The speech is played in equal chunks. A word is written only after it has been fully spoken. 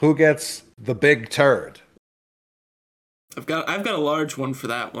Who gets the big turd? I've got a large one for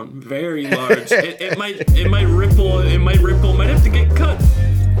that one. Very large. it might ripple. It might ripple. Might have to get cut.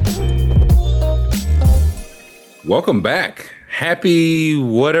 Welcome back. Happy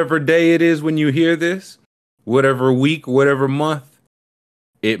whatever day it is when you hear this, whatever week, whatever month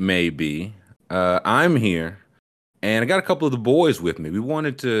it may be. I'm here, and I got a couple of the boys with me. We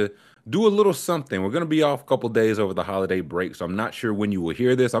wanted to do a little something. We're going to be off a couple of days over the holiday break, so I'm not sure when you will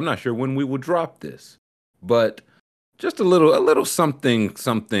hear this. I'm not sure when we will drop this, but just a little something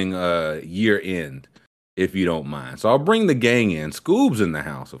year end, if you don't mind. So I'll bring the gang in. Scoob's in the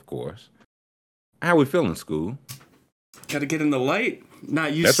house, of course. How we feeling, Scoob? Got to get in the light.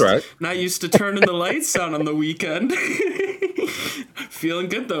 Not used. That's right. Not used to turning the lights on the weekend. Feeling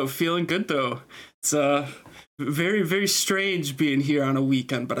good though. It's very, very strange being here on a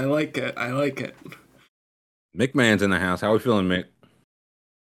weekend, but I like it. McMahon's in the house. How we feeling, Mick?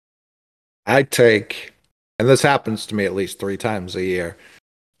 I take, and this happens to me at least 3 times a year,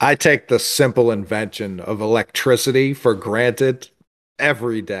 I take the simple invention of electricity for granted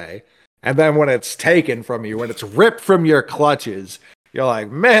every day. And then when it's taken from you, when it's ripped from your clutches, you're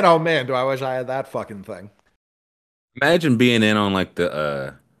like, man, oh man, do I wish I had that fucking thing. Imagine being in on like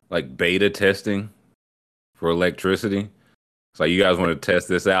the beta testing for electricity. It's like, you guys want to test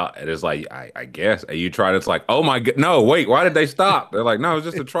this out, and it's like, I guess. And you try it, it's like, oh my god, no, wait, why did they stop? They're like, no, it's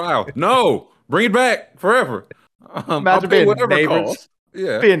just a trial. No, bring it back forever. Imagine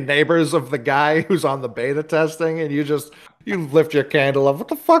being neighbors of the guy who's on the beta testing, and you lift your candle up. What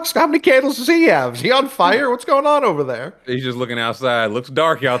the fuck? How many candles does he have? Is he on fire? What's going on over there? He's just looking outside. Looks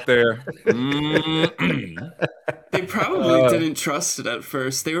dark out there. They probably didn't trust it at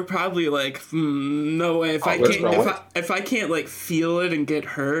first. They were probably like, no way. If I can't like feel it and get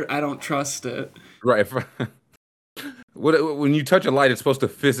hurt, I don't trust it. Right. When you touch a light, it's supposed to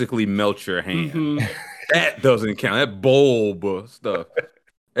physically melt your hand. Mm-hmm. That doesn't count. That bulb stuff.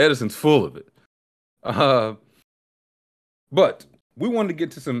 Edison's full of it. But we wanted to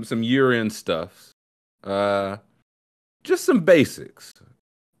get to some year-end stuff. Just some basics.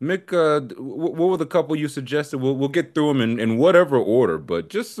 Mick, what were the couple you suggested? We'll get through them in whatever order, but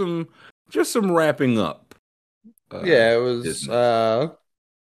just some wrapping up. It was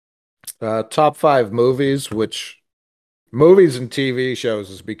top 5 movies, which movies and TV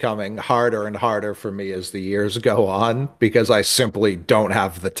shows is becoming harder and harder for me as the years go on because I simply don't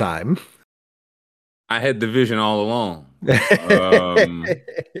have the time. I had the vision all along.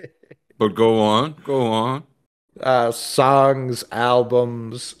 But go on. Songs,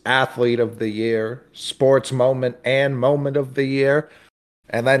 albums, athlete of the year, sports moment and moment of the year,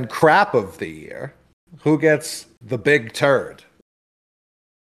 and then crap of the year. Who gets the big turd?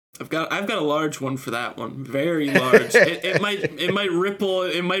 I've got a large one for that one. Very large. it might ripple.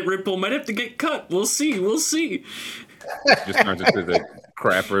 It might ripple. Might have to get cut. We'll see. Just turns into the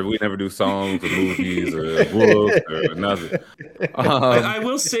crapper. We never do songs or movies or books or nothing. I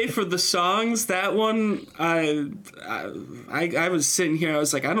will say for the songs, that one, I was sitting here. I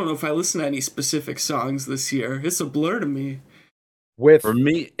was like, I don't know if I listen to any specific songs this year. It's a blur to me. For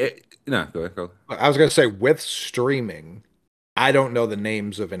me, go ahead. I was gonna say, with streaming, I don't know the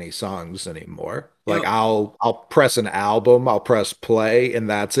names of any songs anymore. Like, I'll press an album, I'll press play, and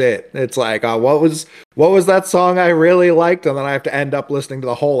that's it. It's like, what was that song I really liked? And then I have to end up listening to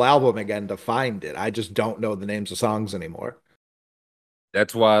the whole album again to find it. I just don't know the names of songs anymore.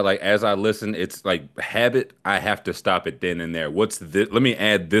 That's why, like, as I listen, it's like habit. I have to stop it then and there. What's this? Let me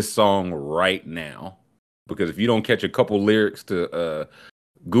add this song right now. Because if you don't catch a couple lyrics to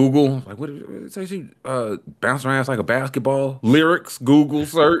Google, like, what it's actually bounce around like a basketball. Lyrics, Google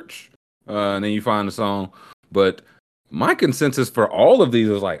search, and then you find the song. But my consensus for all of these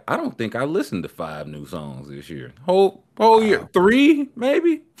is like, I don't think I listened to 5 new songs this year. Whole year, 3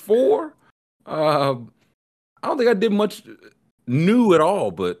 maybe 4. I don't think I did much new at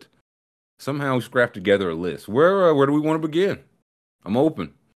all. But somehow we scrapped together a list. Where do we want to begin? I'm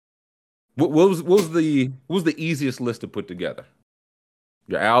open. What was the easiest list to put together?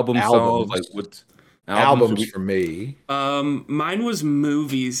 Your songs, like what albums for me? Mine was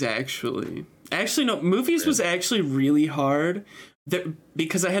movies, actually. Actually, no, movies was actually really hard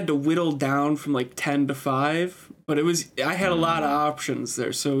because I had to whittle down from like 10 to 5. But I had a lot of options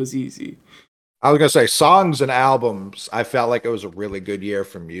there, so it was easy. I was gonna say songs and albums. I felt like it was a really good year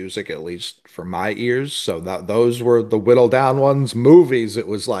for music, at least for my ears. So those were the whittle down ones. Movies, it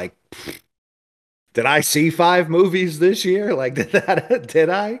was like, did I see 5 movies this year? Like, did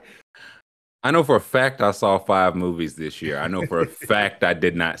I? I know for a fact I saw 5 movies this year. I know for a fact I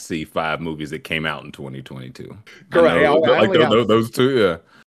did not see 5 movies that came out in 2022. Correct. Those 2, yeah.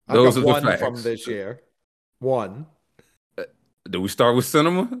 I've Those got are the one from facts. this year. One. Do we start with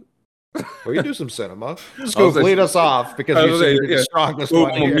cinema? We can do some cinema. I was Scoop, like, lead us off because I you was seem like, to be the yeah. strongest Well,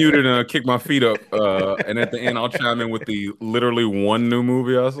 one I'm gonna here. mute it and kick my feet up. And at the end, I'll chime in with the literally one new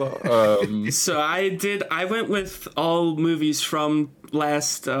movie I saw. So I went with all movies from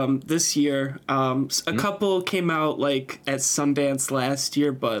last this year. A couple came out like at Sundance last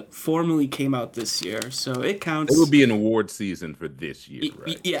year, but formally came out this year, so it counts. It will be an award season for this year,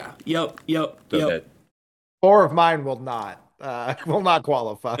 right? Yeah. Yep. So 4 of mine will not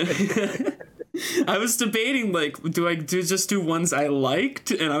qualify. I was debating like, do I just do ones I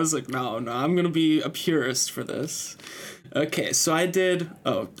liked, and I was like, no, I'm gonna be a purist for this. Okay, so I did.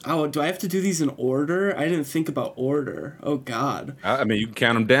 Oh, do I have to do these in order? I didn't think about order. Oh God. I mean, you can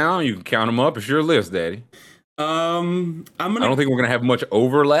count them down, you can count them up. It's your list, Daddy. I'm gonna. I don't think we're gonna have much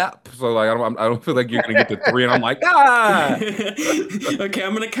overlap. So like, I don't feel like you're gonna get to 3, and I'm like, ah. Okay,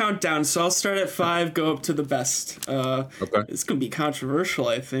 I'm gonna count down. So I'll start at 5, go up to the best. Okay. It's gonna be controversial,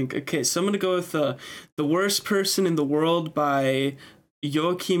 I think. Okay, so I'm gonna go with The Worst Person in the World by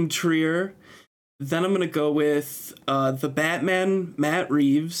Joachim Trier. Then I'm gonna go with The Batman, Matt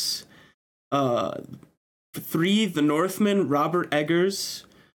Reeves. 3, The Northman, Robert Eggers.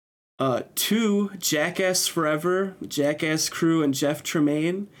 2, Jackass Forever, Jackass Crew, and Jeff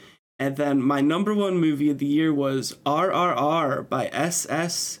Tremaine. And then my number 1 movie of the year was RRR by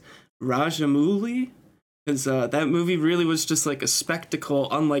S.S. Rajamouli. Because that movie really was just like a spectacle,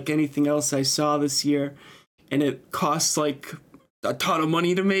 unlike anything else I saw this year. And it costs like a ton of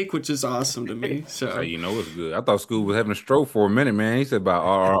money to make, which is awesome to me. So you know it's good. I thought Scoob was having a stroke for a minute, man. He said about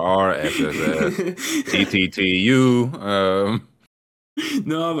RRR, SSS, TTTU.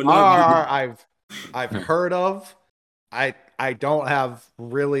 No, but RRR I've heard of. I don't have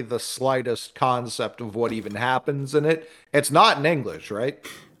really the slightest concept of what even happens in it. It's not in English, right?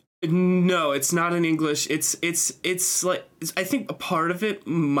 No, it's not in English. It's like I think a part of it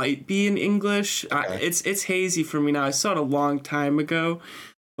might be in English. Okay. It's hazy for me now. I saw it a long time ago,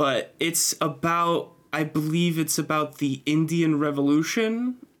 but it's about, I believe it's about the Indian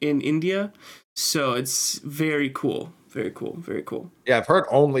Revolution in India. So it's very cool. Very cool. Yeah, I've heard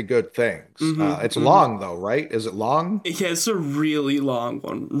only good things. It's long though, right? Is it long? Yeah, it's a really long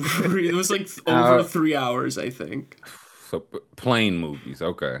one. It was like over 3 hours, I think. So plain movies,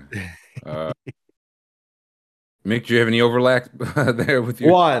 okay. Mick, do you have any overlap there with you?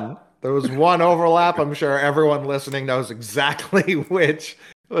 There was one overlap. I'm sure everyone listening knows exactly which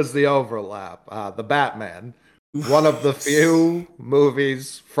was the overlap. The Batman. One of the few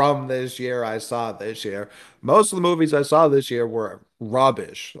movies from this year I saw this year. Most of the movies I saw this year were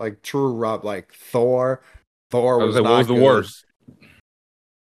rubbish, like true rub, like Thor. Thor was not what was the good. worst?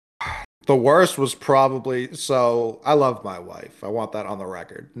 The worst was probably, so I love my wife. I want that on the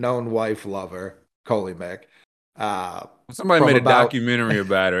record. Known wife, lover, Coley Mick. Somebody made a documentary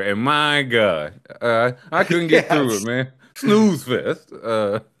about her, and my God, I couldn't get through it, man. Snooze fest.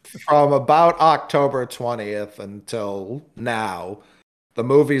 From about October 20th until now, the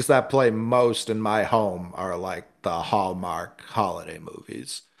movies that play most in my home are like the Hallmark holiday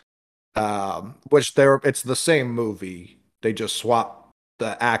movies. Which it's the same movie. They just swap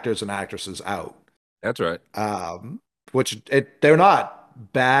the actors and actresses out. That's right. They're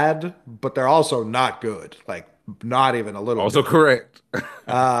not bad, but they're also not good. Like not even a little. Also good. Correct.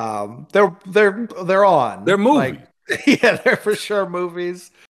 They're on. They're movies. Yeah, they're for sure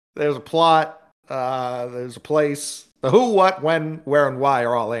movies. There's a plot, there's a place. The who, what, when, where, and why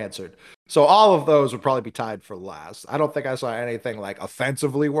are all answered. So all of those would probably be tied for last. I don't think I saw anything like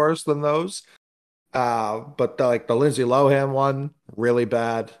offensively worse than those. But the Lindsay Lohan one, really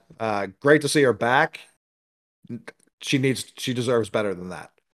bad. Great to see her back. She deserves better than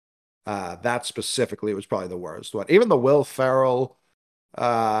that. That specifically was probably the worst one. Even the Will Ferrell,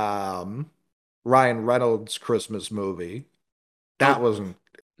 Ryan Reynolds Christmas movie, that wasn't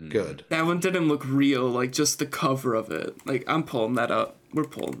good. That one didn't look real, like just the cover of it. Like I'm pulling that up. We're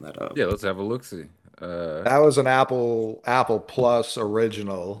pulling that up. Yeah, let's have a look. See. That was an Apple Plus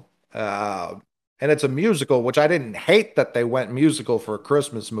original, and it's a musical, which I didn't hate that they went musical for a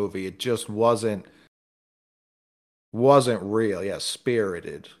Christmas movie. It just wasn't real. Yeah,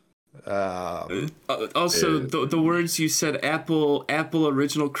 Spirited. Also, the words you said, Apple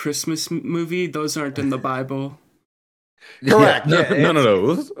original Christmas movie, those aren't in the Bible. Correct. None of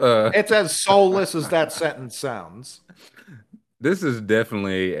those. It's as soulless as that sentence sounds. This is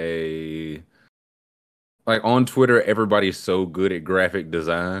definitely like on Twitter, everybody's so good at graphic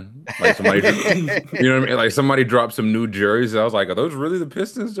design. Like somebody, you know what I mean? Like somebody dropped some new jerseys. I was like, are those really the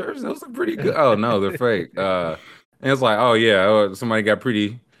Pistons jerseys? Those are pretty good. Oh no, they're fake. And it's like, oh yeah, somebody got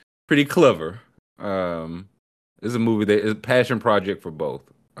pretty pretty clever. It's a movie that is a passion project for both,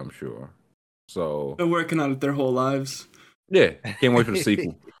 I'm sure. So Been working on it their whole lives. yeah, can't wait for the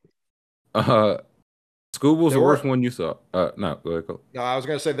sequel. School was the There worst were- one you saw. No, go ahead. Go. No, I was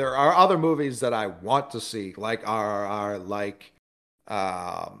gonna say there are other movies that I want to see, like are like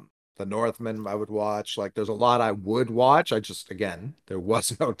The Northman I would watch. Like there's a lot I would watch. I just again, there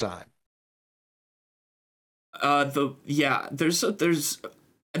was no time. There's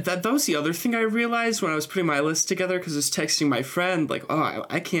that was the other thing I realized when I was putting my list together because I was texting my friend like, oh,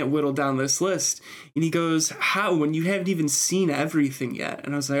 I can't whittle down this list, and he goes, how, when you haven't even seen everything yet?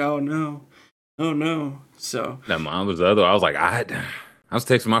 And I was like, oh no. So Now mine was the other. I was like, I was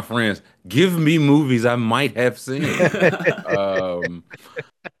texting my friends, give me movies I might have seen.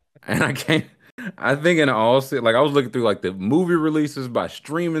 And I can't. I think in all, like I was looking through like the movie releases by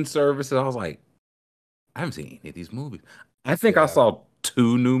streaming services. I was like, I haven't seen any of these movies. I think I Yeah. saw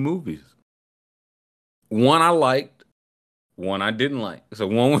 2 new movies. One I liked, one I didn't like. So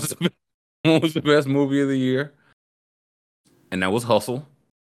one was the best movie of the year, and that was Hustle,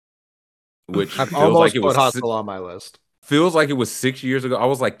 which I've feels almost like it put was Hustle on my list. feels like it was 6 years ago. I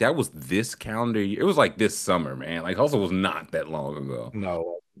was like, that was this calendar year. It was like this summer, man. Like Hustle was not that long ago.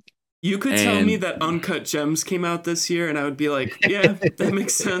 No. you could tell me And- that Uncut Gems came out this year, and I would be like, yeah, that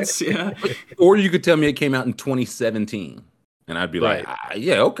makes sense. Yeah. Or you could tell me it came out in 2017, and I'd be like, Right.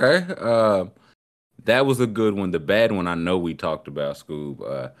 yeah, okay. That was a good one. The bad one I know we talked about,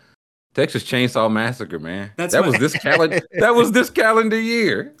 Scoob. Texas Chainsaw Massacre, man. That's that my- was this calendar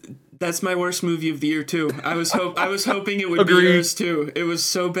year. That's my worst movie of the year too. I was hoping it would Agreed. be yours too. It was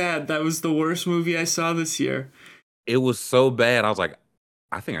so bad. That was the worst movie I saw this year. It was so bad. I was like,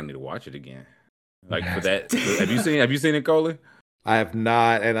 I think I need to watch it again. Like for that, have you seen it, Coley? I have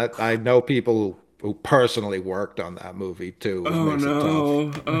not, and I know people who personally worked on that movie too, which Oh makes it tough.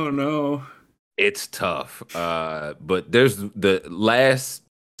 no. Oh no. It's tough. But there's the last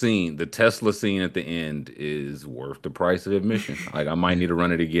scene, the Tesla scene at the end is worth the price of admission. Like I might need to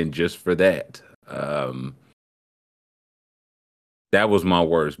run it again just for that. That was my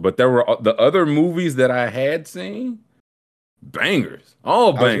worst. But there were the other movies that I had seen, bangers,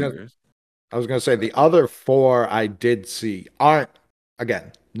 all bangers. I was gonna say the other 4 I did see aren't,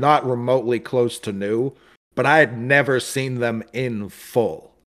 again, not remotely close to new, but I had never seen them in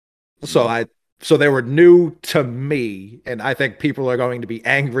full. So they were new to me, and I think people are going to be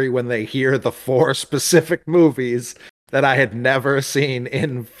angry when they hear the 4 specific movies that I had never seen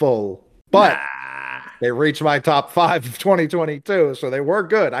in full. But they reached my top 5 of 2022, so they were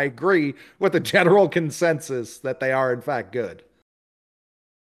good. I agree with the general consensus that they are in fact good.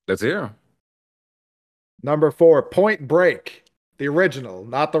 Let's hear 'em. Number 4, Point Break, the original,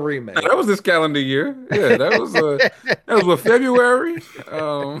 not the remake. That was this calendar year. Yeah, that was what, February.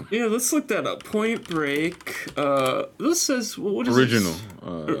 Yeah, let's look that up. Point Break. This says what is Original.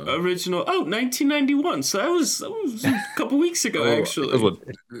 This? Original. Oh, 1991. So that was a couple weeks ago, actually. That was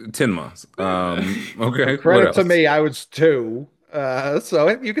what, 10 months. Okay. What Credit to else? me, I was 2.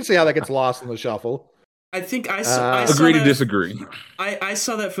 So you can see how that gets lost in the shuffle. I think I saw Agree to that, disagree. I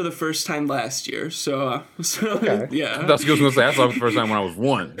saw that for the first time last year. So Okay. yeah. That's what I was gonna say. I saw it the first time when I was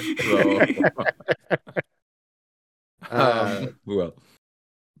 1. So, who else?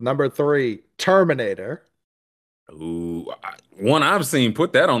 Number 3, Terminator. Ooh, one I've seen.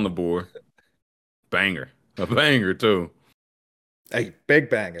 Put that on the board. Banger, a banger too. A big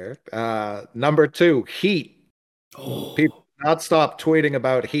banger. Number 2, Heat. Oh, People not stop tweeting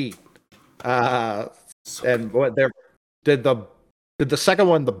about Heat. so And what there did the second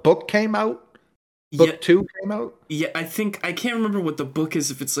one, the book came out? Book yeah, 2 came out? yeah. I think I can't remember what the book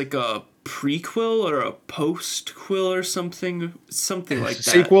is. If it's like a prequel or a post-quill or something like that.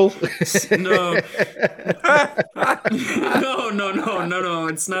 Sequel? No. No.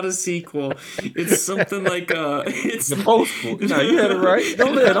 It's not a sequel. It's something like it's The post. No, you had it right.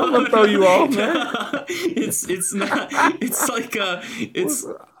 Don't let them throw you off, man. It's not. It's like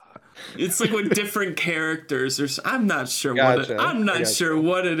it's like with different characters. I'm not sure Gotcha. I'm not Gotcha. sure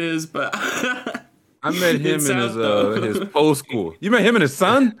what it is, but I met him It's in out, though. his post school. You met him and his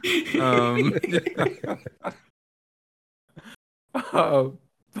son.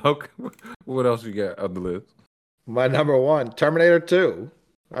 Okay. What else you got on the list? My number 1, Terminator 2.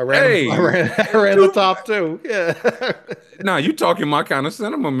 I ran Hey! I ran the top 2. Yeah. Nah, you talking my kind of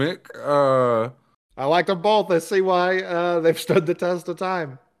cinema, Mick. I like them both. Let's see why they've stood the test of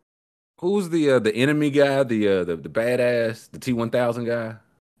time. Who's the enemy guy? The badass, the T-1000 guy.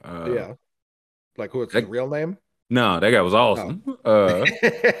 Yeah. Like who? It's the real name? No, that guy was awesome.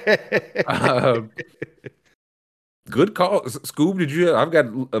 Good call, Scoob. Did you? I've got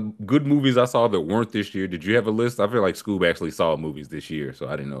good movies I saw that weren't this year. Did you have a list? I feel like Scoob actually saw movies this year, so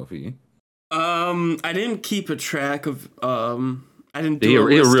I didn't know if he. I didn't keep a track of. I didn't He do a a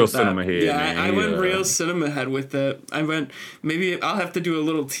list real of that. cinema head, Yeah, man. I went real cinema head with it. I went. Maybe I'll have to do a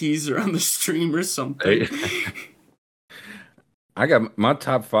little teaser on the stream or something. I got my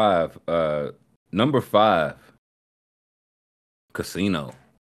top 5. Number 5, Casino.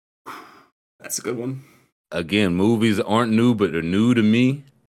 That's a good one. Again, movies aren't new, but they're new to me.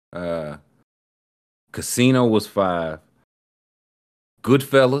 Casino was 5.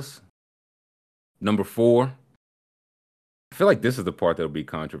 Goodfellas, number 4. I feel like this is the part that'll be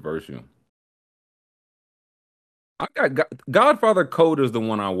controversial. I got Godfather Coda is the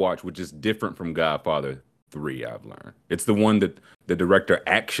one I watch, which is different from Godfather 3. I've learned it's the one that the director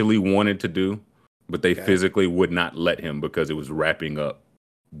actually wanted to do, but they physically would not let him because it was wrapping up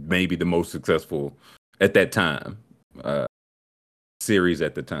maybe the most successful at that time series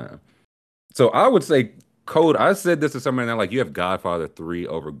at the time. So I would say Coda. I said this to somebody and they're like, "You have Godfather 3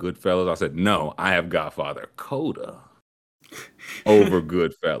 over Goodfellas." I said, "No, I have Godfather Coda over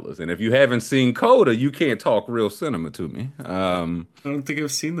Goodfellas." And if you haven't seen Coda, you can't talk real cinema to me. I don't think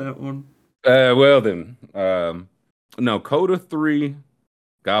I've seen that one. Well then, no, Coda 3,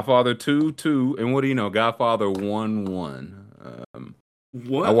 Godfather 2, 2, and what do you know? Godfather 1, 1.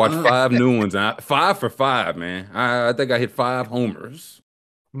 What? I watched 5 new ones. 5 for 5, man. I think I hit 5 homers.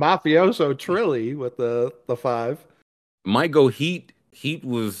 Mafioso Trilly with the 5. Might go Heat. Heat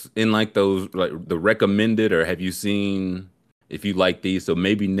was in like those like the recommended, or have you seen if you like these? So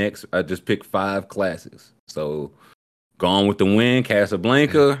maybe next I just pick 5 classics. So Gone with the Wind,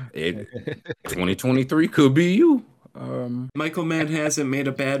 Casablanca. 2023 could be you. Michael Mann hasn't made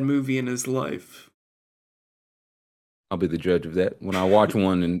a bad movie in his life. I'll be the judge of that when I watch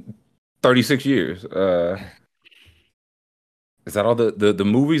one in 36 years. Is that all the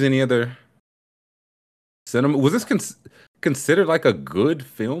movies? Any other cinema? Was this considered like a good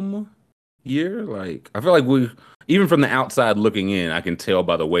film year? Like, I feel like even from the outside looking in, I can tell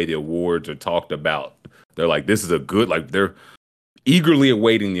by the way the awards are talked about. They're like, this is a good, like, they're eagerly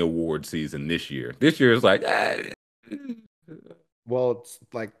awaiting the award season this year. This year is like, Well, it's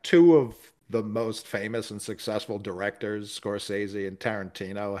like 2 of the most famous and successful directors, Scorsese and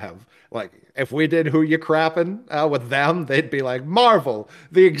Tarantino, have like, if we did Who You Crappin' with them, they'd be like Marvel,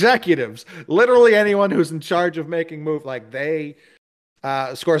 the executives, literally anyone who's in charge of making movies. Like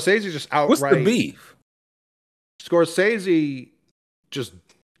Scorsese just outright. What's the beef? Scorsese just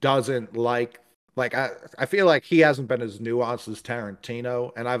doesn't like I feel like he hasn't been as nuanced as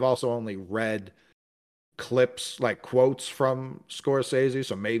Tarantino, and I've also only read clips, like quotes from Scorsese,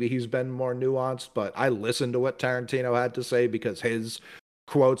 so maybe he's been more nuanced, but I listened to what Tarantino had to say because his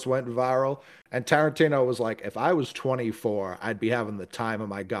quotes went viral, and Tarantino was like, if I was 24, I'd be having the time of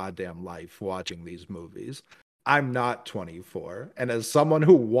my goddamn life watching these movies. I'm not 24, and as someone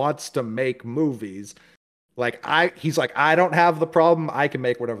who wants to make movies, he's like, I don't have the problem. I can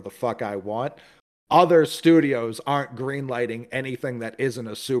make whatever the fuck I want. Other studios aren't greenlighting anything that isn't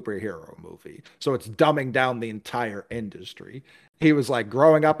a superhero movie. So it's dumbing down the entire industry. He was like,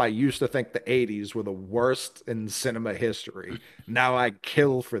 growing up, I used to think the 80s were the worst in cinema history. Now I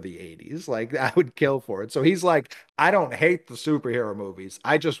kill for the 80s. Like, I would kill for it. So he's like, I don't hate the superhero movies.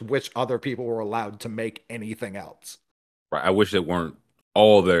 I just wish other people were allowed to make anything else. Right. I wish it weren't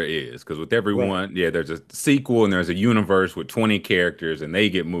all there is, because with everyone, yeah, there's a sequel and there's a universe with 20 characters and they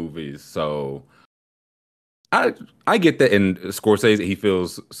get movies. So I get that. And Scorsese, he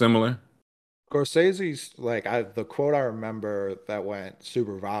feels similar. Scorsese's like, the quote I remember that went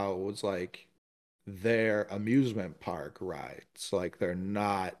super viral was like, they're amusement park rides, like they're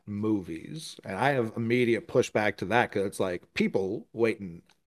not movies. And I have immediate pushback to that because it's like people waiting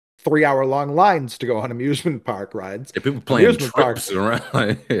 3-hour long lines to go on amusement park rides. If people playing trips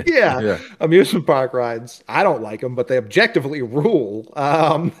around, yeah, amusement park rides. I don't like them, but they objectively rule.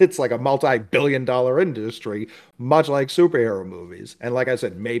 It's like a multi-billion-dollar industry, much like superhero movies. And like I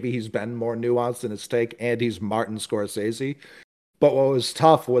said, maybe he's been more nuanced in his take, and he's Martin Scorsese. But what was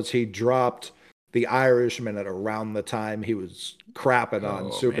tough was he dropped The Irishman at around the time he was crapping on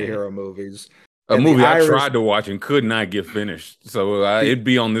superhero movies. A movie I tried to watch and could not get finished. So it'd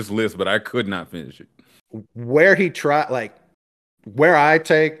be on this list, but I could not finish it. Where he tried, like, where I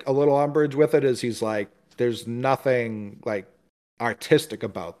take a little umbrage with it is he's like, there's nothing like artistic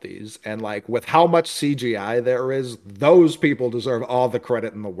about these. And like with how much CGI there is, those people deserve all the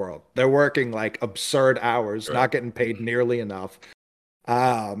credit in the world. They're working like absurd hours, not getting paid nearly enough.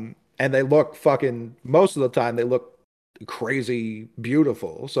 And they look fucking, most of the time, they look crazy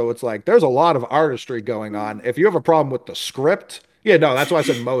beautiful. So it's like there's a lot of artistry going on. If you have a problem with the script, yeah, no, that's why I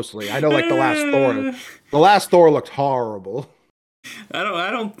said mostly. I know like the last Thor looked horrible.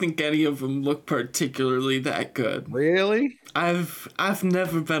 I don't think any of them look particularly that good. Really? I've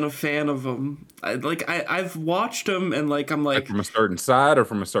never been a fan of them. I've watched them and like I'm Like like from a certain side or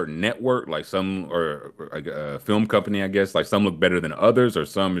from a certain network, like some or like a film company, I guess. Like some look better than others, or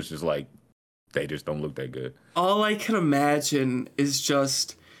some is just like they just don't look that good. all I can imagine is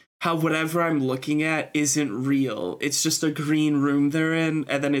just how whatever I'm looking at isn't real. It's just a green room they're in,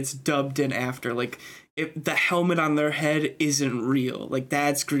 and then it's dubbed in after. Like, if the helmet on their head isn't real. Like,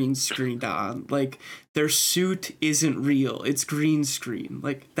 that's green screened on. Like, their suit isn't real. It's green screen.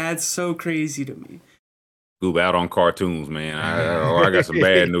 Like, that's so crazy to me. Goob out on cartoons, man. I got some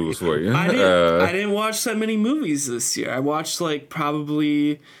bad news for you. I didn't watch that many movies this year. I watched, like,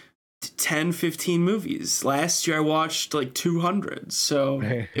 probably 10, 15 movies. Last year I watched like 200. So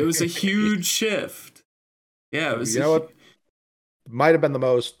it was a huge shift. Yeah, it was. You know what? Might have been the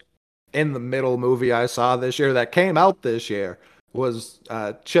most in the middle movie I saw this year that came out this year was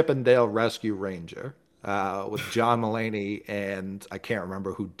Chippendale Rescue Ranger with John Mulaney, and I can't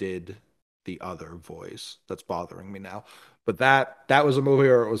remember who did the other voice. That's bothering me now. But that was a movie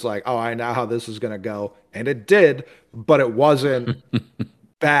where it was like, oh, I know how this is gonna go, and it did, but it wasn't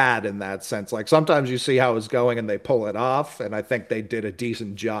bad in that sense. Like sometimes you see how it's going and they pull it off, and I think they did a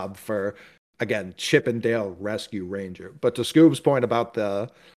decent job for again Chippendale Rescue Ranger. But to Scoob's point about the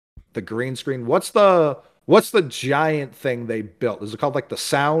green screen, what's the giant thing they built? Is it called like the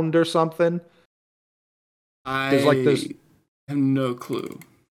Sound or something? There's like this. I have no clue.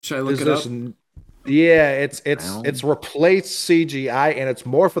 Should I look it This, up? yeah, it's Sound? it's replaced CGI and it's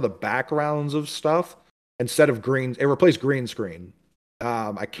more for the backgrounds of stuff instead of green. It replaced green screen.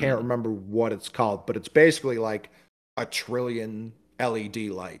 I can't remember what it's called, but it's basically like a trillion LED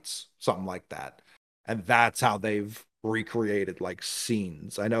lights, something like that. And that's how they've recreated like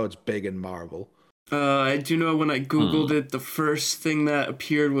scenes. I know it's big in Marvel. I do know when I googled Hmm. it, the first thing that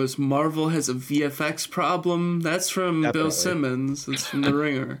appeared was Marvel has a VFX problem. That's from Bill Definitely. Simmons. That's from The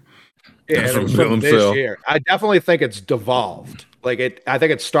Ringer. Yeah, That's and it was from Bill from this himself. year. I definitely think it's devolved. I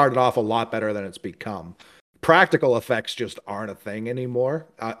think it started off a lot better than it's become. Practical effects just aren't a thing anymore,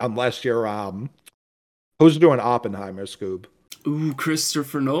 unless you're who's doing Oppenheimer, Scoob? Ooh,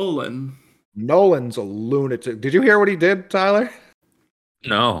 Christopher Nolan. Nolan's a lunatic. Did you hear what he did, Tyler?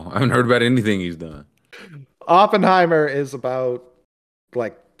 No, I haven't heard about anything he's done. Oppenheimer is about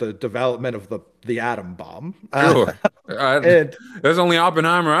like the development of the atom bomb. Sure. And That's only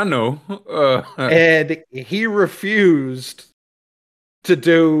Oppenheimer I know. and he refused to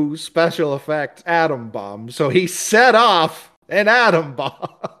do special effects atom bomb, so he set off an atom bomb.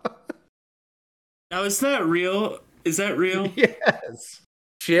 Now, is that real? Is that real? Yes.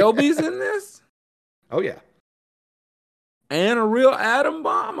 Shelby's in this? Oh yeah. And a real atom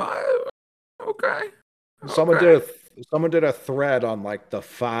bomb? Okay. Someone Okay. did someone did a thread on like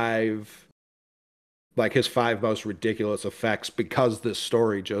his five most ridiculous effects because this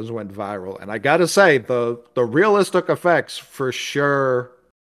story just went viral. And I gotta say, the realistic effects for sure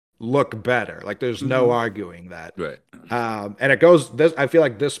look better. Like there's no Mhm. arguing that. Right. And it goes this I feel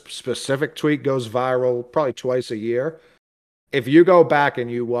like this specific tweet goes viral probably twice a year. If you go back and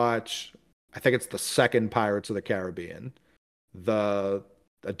you watch, I think it's the second Pirates of the Caribbean, the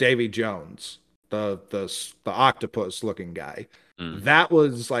Davy Jones, the octopus looking guy. Mm. That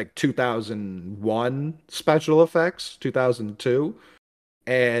was like 2001 special effects, 2002.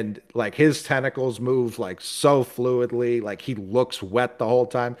 And like his tentacles move like so fluidly, like he looks wet the whole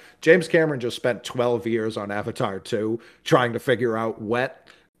time. James Cameron just spent 12 years on Avatar 2 trying to figure out wet,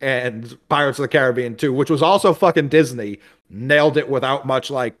 and Pirates of the Caribbean 2, which was also fucking Disney, nailed it without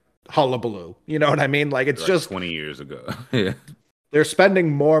much like hullabaloo. You know what I mean? Like it's Like just 20 years ago. Yeah. they're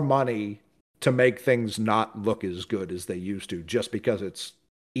spending more money to make things not look as good as they used to just because it's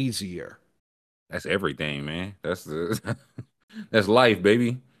easier. That's everything, man. That's that's life,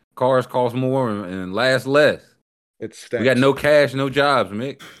 baby. Cars cost more and last less. It We got stinks. no cash, no jobs,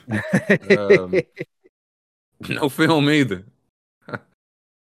 Mick. Um, No film either.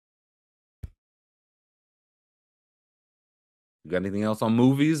 You got anything else on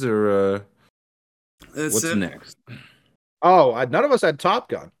movies or That's what's it. next? Oh, none of us had Top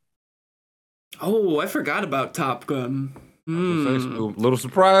Gun. Oh, I forgot about Top Gun. I was gonna say, a little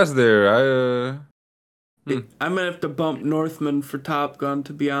surprise there. I'm gonna have to bump Northman for Top Gun,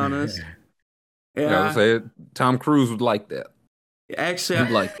 to be honest. I would Yeah, say Tom Cruise would like that. actually,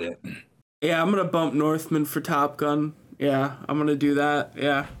 He'd like that. yeah, I'm gonna bump Northman for Top Gun. Yeah, I'm gonna do that.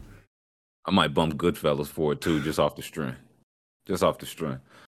 Yeah, I might bump Goodfellas for it too, just off the string. Just off the string.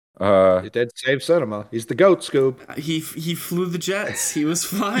 He did save cinema. He's the goat, Scoob. He flew the jets. He was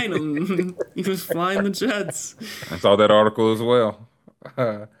flying them. He was flying the jets. I saw that article as well.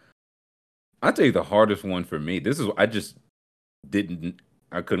 I tell you the hardest one for me. This is I just didn't.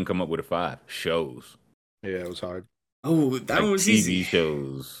 I couldn't come up with a 5. Shows. Yeah, it was hard. Oh, that one was TV easy.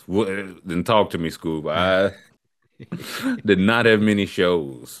 shows. Then talk to me, Scoob. I did not have many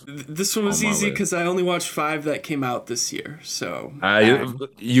shows. This one was easy because I only watched 5 that came out this year. So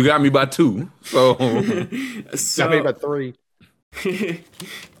you got me by 2. So got me by 3.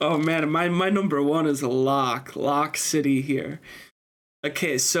 Oh man, my number 1 is a Lock City here.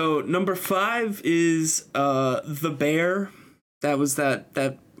 Okay, so number 5 is The Bear. That was that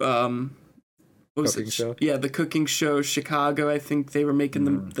what was cooking it? Show? Yeah, the cooking show, Chicago. I think they were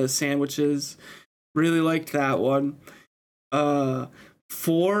making the sandwiches. Really liked that one.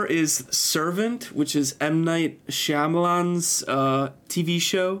 4 is Servant, which is M. Night Shyamalan's TV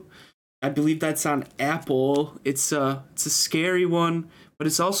show. I believe that's on Apple. It's a scary one, but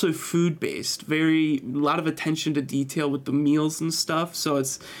it's also food based. A lot of attention to detail with the meals and stuff. So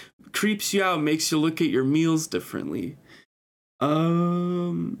it's creeps you out, makes you look at your meals differently.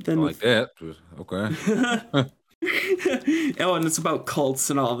 Then like that. Okay. Oh, and it's about cults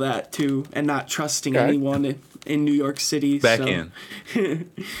and all that too, and not trusting anyone in New York City. In.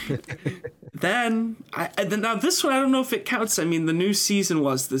 Then now this one I don't know if it counts. I mean, the new season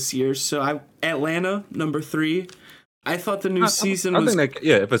was this year, so Atlanta number 3. I thought the new season was. I think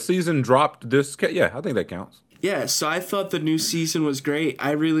that if a season dropped this, I think that counts. Yeah, so I thought the new season was great.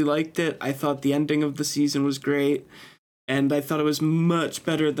 I really liked it. I thought the ending of the season was great, and I thought it was much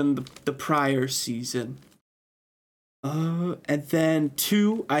better than the prior season. And then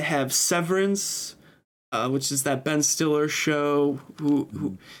 2, I have Severance, which is that Ben Stiller show.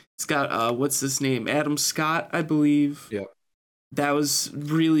 Who it's got what's his name? Adam Scott, I believe. Yeah, that was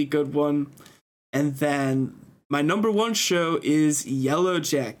really good one. And then my number 1 show is Yellow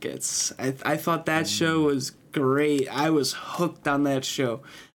Jackets. I thought that show was great. I was hooked on that show.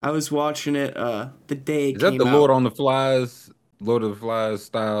 I was watching it the day it came out. Is that the Lord of the Flies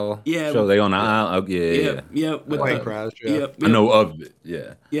style show? They on the island? Yeah. With Plane Crash, I know of it,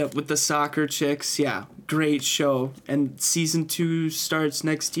 yeah. Yeah, with the soccer chicks, yeah. Great show. And season 2 starts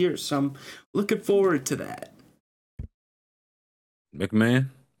next year, so I'm looking forward to that. McMahon,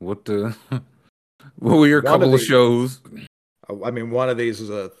 what were your couple of shows? I mean, one of these is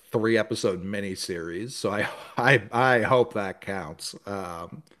a 3-episode miniseries, so I hope that counts.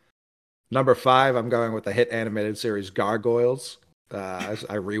 Number 5, I'm going with the hit animated series Gargoyles. I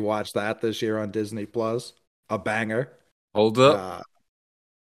rewatched that this year on Disney Plus. A banger. Hold up.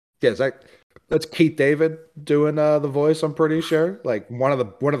 That's Keith David doing the voice. I'm pretty sure, like one of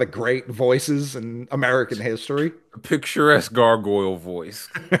the great voices in American history. A picturesque gargoyle voice.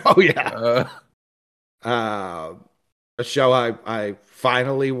 Oh yeah. A show I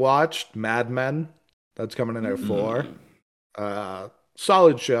finally watched, Mad Men. That's coming in at 4.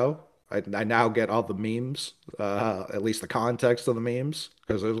 Solid show. I now get all the memes, at least the context of the memes,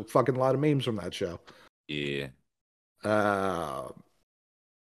 because there's a fucking lot of memes from that show. Yeah.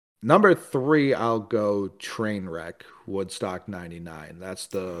 Number 3, I'll go Trainwreck, Woodstock 99. That's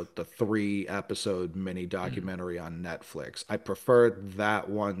the 3-episode mini documentary on Netflix. I preferred that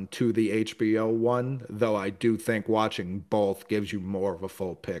one to the HBO one, though I do think watching both gives you more of a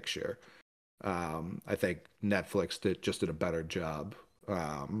full picture. I think Netflix did a better job.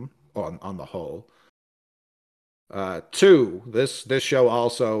 On the whole. 2, this show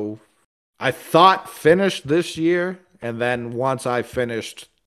also I thought finished this year, and then once I finished,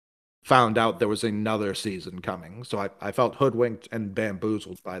 found out there was another season coming. So I felt hoodwinked and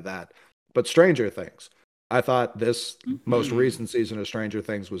bamboozled by that. But Stranger Things, I thought this most recent season of Stranger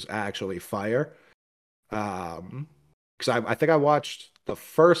Things was actually fire. Because I think I watched the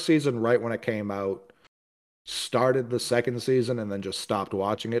first season right when it came out, started the second season, and then just stopped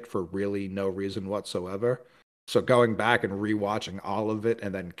watching it for really no reason whatsoever. So going back and rewatching all of it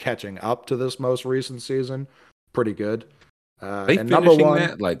and then catching up to this most recent season, pretty good. They and finishing number 1,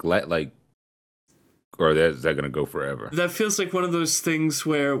 that like, or is that gonna go forever? That feels like one of those things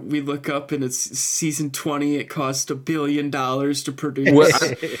where we look up and it's season 20. It cost $1 billion to produce. Well,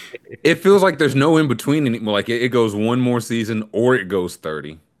 it feels like there's no in between anymore. Like it goes one more season or it goes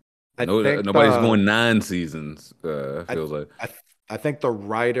 30. Nobody's going 9 seasons. Feels like. I think the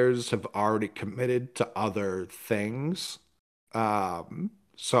writers have already committed to other things,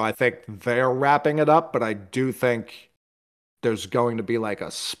 so I think they're wrapping it up. But I do think there's going to be like a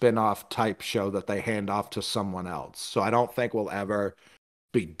spin-off type show that they hand off to someone else. So I don't think we'll ever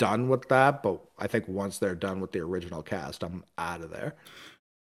be done with that, but I think once they're done with the original cast, I'm out of there.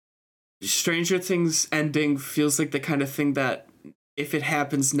 Stranger Things ending feels like the kind of thing that if it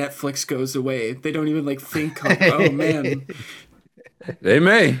happens, Netflix goes away. They don't even like think like, oh man. They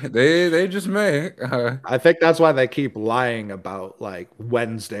just may. I think that's why they keep lying about like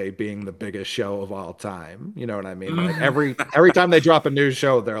Wednesday being the biggest show of all time. You know what I mean? Like every time they drop a new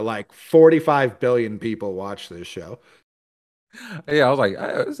show, they're like 45 billion people watch this show. Yeah, I was like,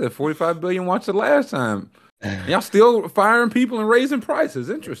 I said 45 billion watched it last time. Y'all still firing people and raising prices.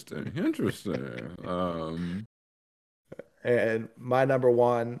 Interesting. And my number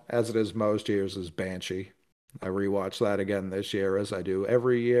one, as it is most years, is Banshee. I rewatched that again this year, as I do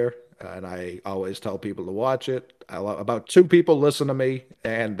every year, and I always tell people to watch it. About 2 people listen to me,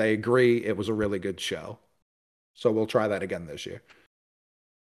 and they agree it was a really good show. So we'll try that again this year.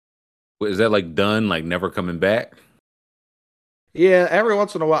 Is that like done, like never coming back? Yeah, every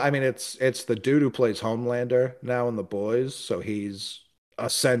once in a while. I mean, it's the dude who plays Homelander now in The Boys, so he's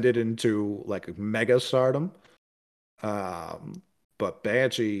ascended into like mega stardom. But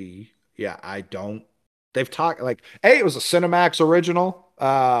Banshee, yeah, I don't. They've talked like, it was a Cinemax original,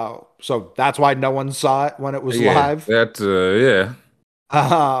 so that's why no one saw it when it was live. That yeah.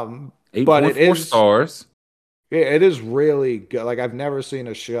 8.4 stars. Yeah, it is really good. Like I've never seen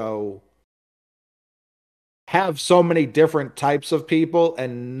a show have so many different types of people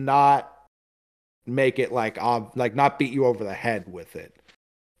and not make it like not beat you over the head with it.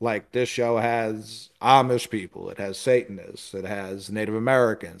 Like this show has Amish people, it has Satanists, it has Native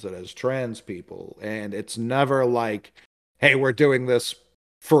Americans, it has trans people, and it's never like, hey, we're doing this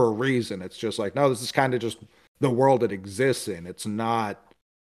for a reason. It's just like, no, this is kind of just the world it exists in. It's not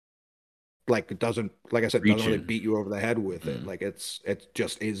like, it doesn't, like I said, doesn't really beat you over the head with it. Like it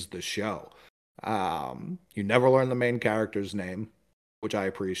just is the show. You never learn the main character's name, which I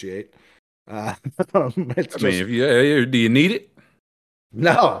appreciate. If do you need it?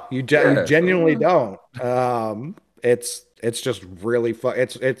 No, you genuinely don't. It's just really fun.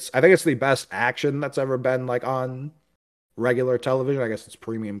 It's I think it's the best action that's ever been like on regular television. I guess it's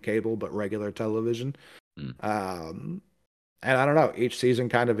premium cable, but regular television. And I don't know, each season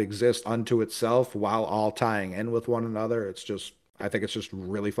kind of exists unto itself while all tying in with one another. I think it's just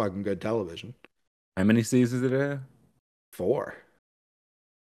really fucking good television. How many seasons did it have? 4.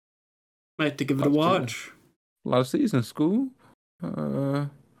 Might have to give it a watch. A lot of seasons, school. I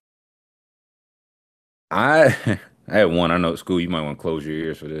had one. I know, school, you might want to close your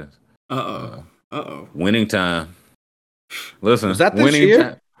ears for this. Winning Time. Listen, was that this year?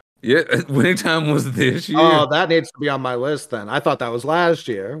 Time. Yeah, Winning Time was this year. Oh, that needs to be on my list then. I thought that was last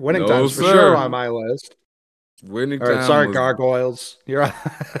year. Winning Time's for sure on my list. Winning Time. Right, sorry, Gargoyles. You're on.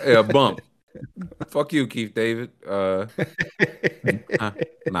 Yeah, bump. Fuck you, Keith David. Nah,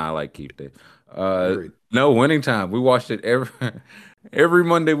 I like Keith David. No, Winning Time. We watched it every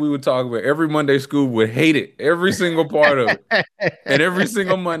Monday. We would talk about it. Every Monday. School would hate it. Every single part of it. And every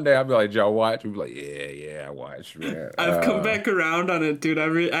single Monday, I'd be like, y'all watch? We'd be like, yeah, I watched. Yeah. I've come back around on it, dude.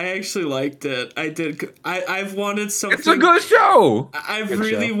 I actually liked it. I did. I've wanted something. It's a good show. I've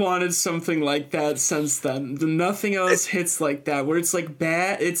really wanted something like that since then. Nothing else hits like that, where it's like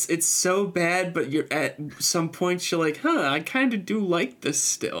bad. It's so bad, but you're at some points you're like, I kind of do like this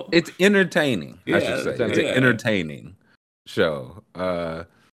still. It's entertaining. I should say it's an entertaining show.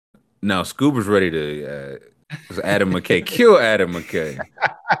 Now Scuba's ready to Adam McKay kill Adam McKay.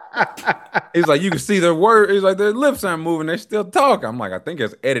 He's like, you can see their word. He's like, their lips aren't moving. They still talk. I'm like, I think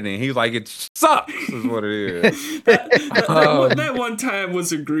it's editing. He's like, it sucks. Is what it is. that one time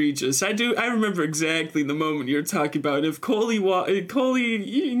was egregious. I remember exactly the moment you're talking about. If Coley,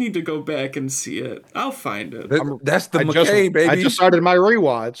 you need to go back and see it. I'll find it. That's the McKay, baby. I just started my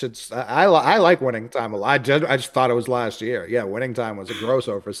rewatch. I like Winning Time a lot. I just thought it was last year. Yeah, Winning Time was a gross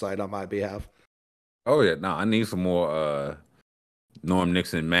oversight on my behalf. Oh yeah, no, I need some more Norm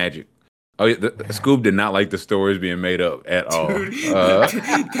Nixon magic. Oh yeah, Scoob did not like the stories being made up at all.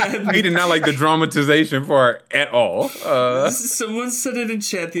 He did not like the dramatization part at all. Someone said it in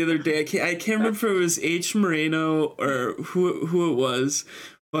chat the other day. I can't remember if it was H. Moreno or who it was.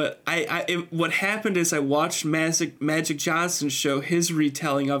 But what happened is I watched Magic Johnson's show, his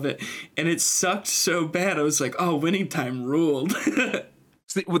retelling of it, and it sucked so bad. I was like, oh, Winning Time ruled.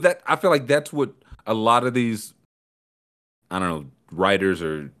 See, with that, I feel like that's what a lot of these, I don't know, writers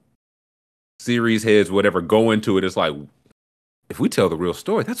or series heads, whatever, go into it. It's like, if we tell the real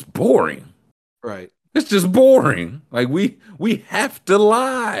story, that's boring. Right. It's just boring. Like we have to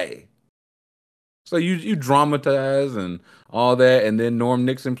lie. So you dramatize and all that, and then Norm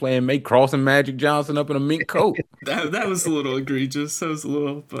Nixon playing May crossing Magic Johnson up in a mink coat. That was a little egregious. That was a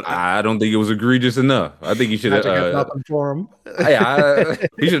little, but I don't think it was egregious enough. I think he should have nothing for him.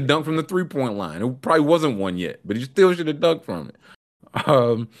 he should have dunked from the 3-point line. It probably wasn't one yet, but he still should have dunked from it.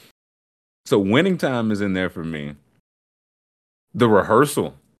 So Winning Time is in there for me. The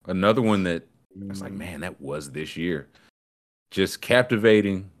Rehearsal, another one that I was like, man, that was this year. Just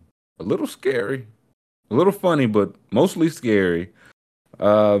captivating, a little scary, a little funny, but mostly scary.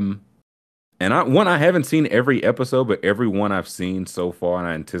 And I haven't seen every episode, but every one I've seen so far, and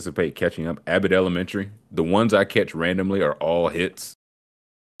I anticipate catching up. Abbott Elementary. The ones I catch randomly are all hits.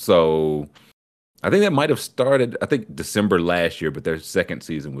 So I think that might have started, I think December last year, but their second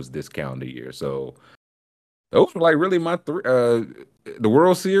season was this calendar year. So those were like really my three. The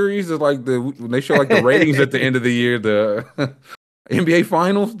World Series is like when they show like the ratings at the end of the year. The NBA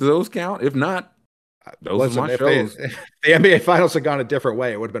Finals, do those count? If not, those are my shows. If the NBA Finals had gone a different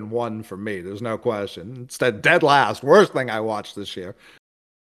way, it would have been one for me. There's no question. Instead, dead last. Worst thing I watched this year.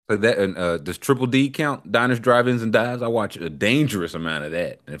 So that does Triple D count? Diners, Drive-Ins, and Dives. I watch a dangerous amount of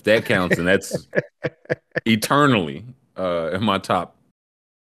that. And if that counts, then that's eternally in my top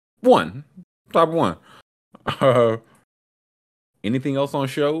one. Top one. Anything else on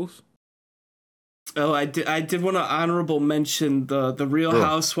shows? Oh, I did want to honorable mention the Real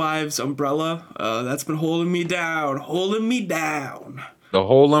Housewives umbrella. That's been holding me down. The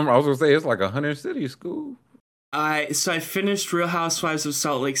whole I was gonna say it's like 100 City School. I finished Real Housewives of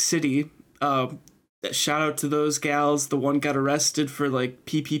Salt Lake City. Shout out to those gals. The one got arrested for like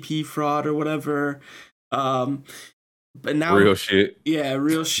PPP fraud or whatever. But now real shit. Yeah,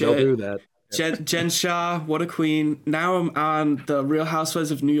 real shit. They'll do that. Jen Shah, what a queen. Now I'm on the Real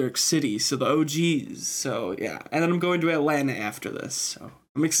Housewives of New York City, so the OGs. So yeah, and then I'm going to Atlanta after this. So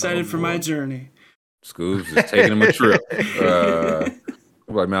I'm excited for my journey. School's just taking him a trip.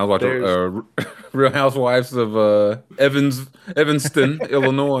 Like, man, I was watching Real Housewives of Evanston,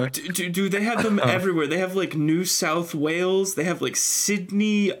 Illinois. Do they have them everywhere? They have like New South Wales. They have like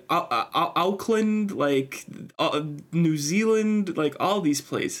Sydney, Auckland, like New Zealand, like all these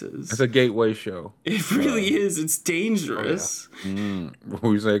places. It's a gateway show. It really is. It's dangerous. Oh, yeah. What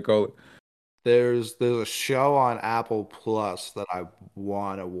do you say, call it? There's a show on Apple Plus that I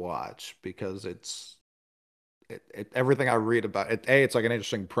want to watch because everything I read about it, it's like an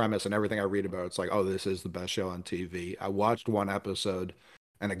interesting premise, and everything I read about it's like, oh, this is the best show on TV. I watched one episode,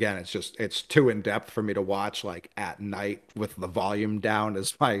 and again, it's too in depth for me to watch like at night with the volume down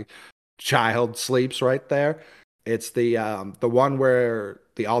as my child sleeps right there. It's the one where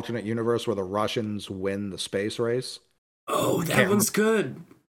the alternate universe where the Russians win the space race. Oh, that one's good.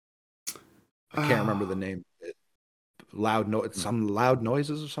 I can't remember the name. Some loud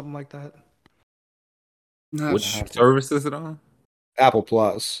noises or something like that. Which service is it on? Apple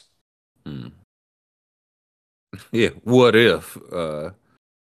Plus. Yeah. What if? For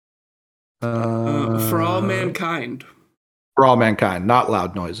All Mankind. For All Mankind, not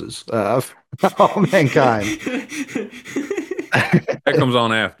loud noises. For All Mankind. That comes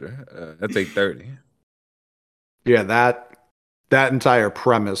on after. That's 8:30. Yeah, that entire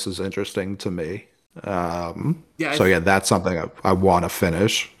premise is interesting to me. That's something I want to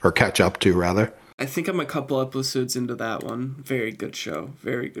finish or catch up to, rather. I think I'm a couple episodes into that one. Very good show.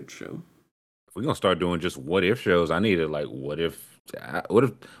 Very good show. If we're gonna start doing just what if shows, I needed like what if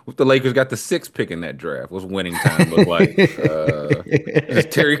the Lakers got the 6th pick in that draft? What's Winning Time look like?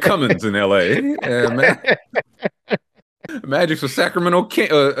 It's Terry Cummins in LA. Yeah, Magic's a Sacramento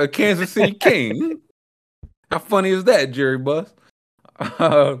a Kansas City King. How funny is that, Jerry Buss?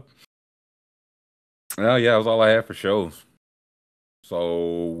 Oh yeah, that was all I had for shows.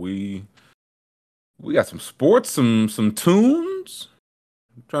 So we got some sports, some tunes.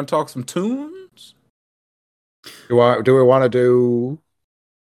 Trying to talk some tunes. Do we want to do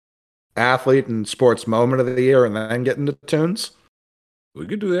athlete and sports moment of the year and then get into tunes? We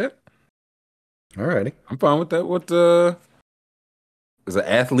could do that. Alrighty. I'm fine with that. What does an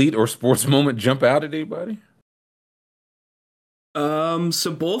athlete or sports moment jump out at anybody?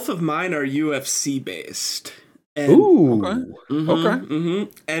 So both of mine are UFC based. And, ooh. Okay. Mm-hmm, Okay. Mm-hmm.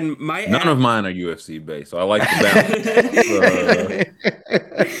 And none of mine are UFC based, so I like the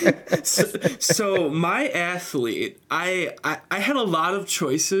balance. So my athlete, I had a lot of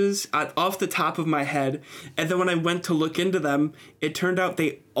choices off the top of my head, and then when I went to look into them, it turned out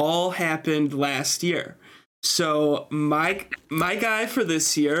they all happened last year. So my guy for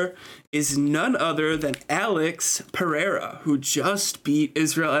this year is none other than Alex Pereira, who just beat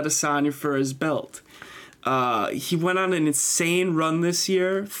Israel Adesanya for his belt. He went on an insane run this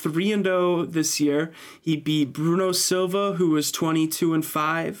year, 3-0 this year. He beat Bruno Silva, who was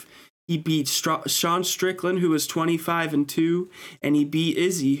 22-5. He beat Sean Strickland, who was 25-2, and he beat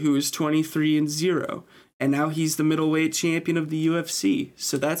Izzy, who was 23-0. And now he's the middleweight champion of the UFC.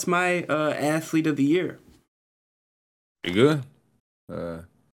 So that's my athlete of the year. Pretty good.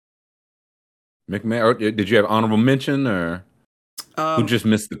 McMahon, did you have honorable mention, or who just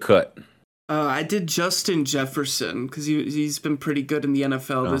missed the cut? I did Justin Jefferson because he's been pretty good in the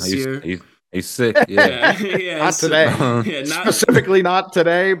NFL this year. He's sick. Yeah, not today. Specifically not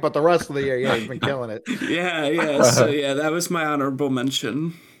today, but the rest of the year, yeah, he's been killing it. Yeah. So that was my honorable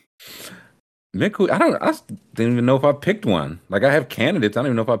mention. Mick, I didn't even know if I picked one. Like, I have candidates. I don't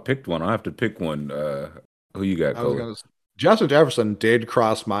even know if I picked one. I have to pick one. Who you got? Justin Jefferson did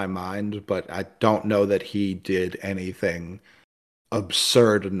cross my mind, but I don't know that he did anything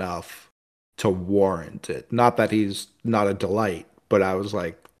absurd enough to warrant it. Not that he's not a delight, but I was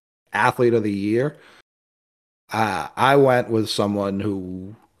like, athlete of the year. I went with someone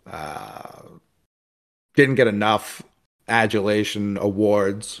who didn't get enough adulation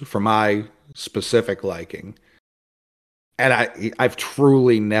awards for my specific liking, and I've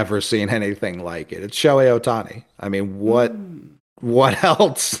truly never seen anything like it. It's Shohei Ohtani. I mean, what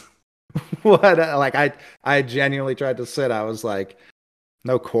else? I genuinely tried to sit. I was like,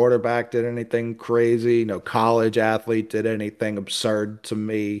 no quarterback did anything crazy. No college athlete did anything absurd to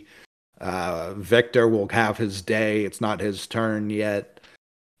me. Victor will have his day. It's not his turn yet.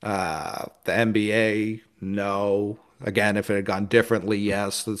 The NBA, no. Again, if it had gone differently,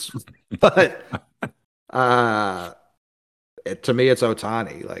 yes. But to me, it's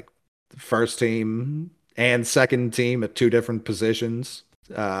Ohtani. Like, first team and second team at two different positions.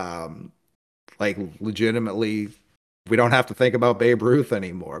 Like, legitimately, we don't have to think about Babe Ruth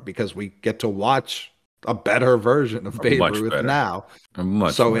anymore because we get to watch a better version of Babe Ruth now.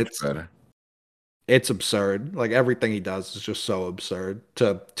 Much better. It's absurd. Like, everything he does is just so absurd.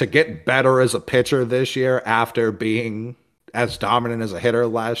 To get better as a pitcher this year after being as dominant as a hitter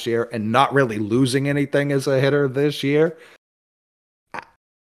last year and not really losing anything as a hitter this year,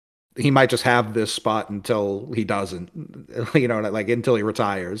 he might just have this spot until he doesn't. You know, like until he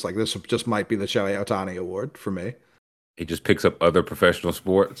retires. Like, this just might be the Shohei Ohtani Award for me. He just picks up other professional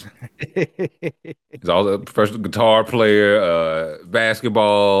sports. He's also a professional guitar player,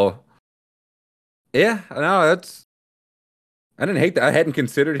 basketball. Yeah, no, I didn't hate that. I hadn't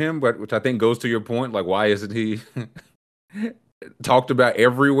considered him, but which I think goes to your point. Like, why isn't he talked about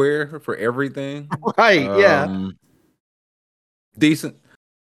everywhere for everything? Right, yeah. Decent.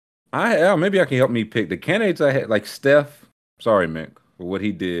 Maybe I can help me pick the candidates I had, like Steph. Sorry, Mick, for what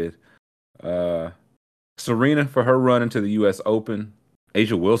he did. Serena for her run into the U.S. Open.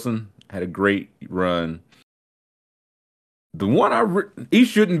 A'ja Wilson had a great run. The one he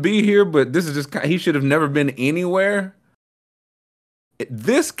shouldn't be here, but this is just he should have never been anywhere.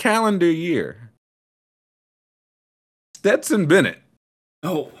 This calendar year, Stetson Bennett.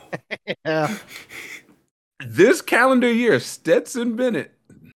 Oh, yeah. This calendar year, Stetson Bennett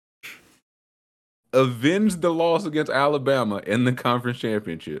avenged the loss against Alabama in the conference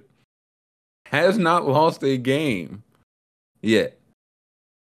championship. Has not lost a game yet.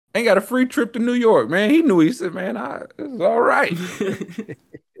 Ain't got a free trip to New York, man. He knew. He said, man, this is all right. This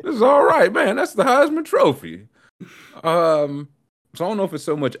is all right, man. That's the Heisman Trophy. So I don't know if it's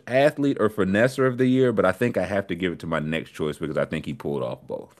so much athlete or finesser of the year, but I think I have to give it to my next choice because I think he pulled off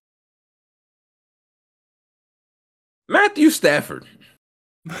both. Matthew Stafford.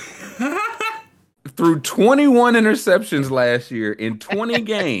 Threw 21 interceptions last year in 20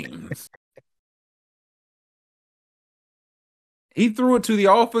 games. He threw it to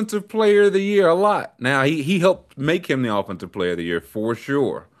the offensive player of the year a lot. Now, he helped make him the offensive player of the year for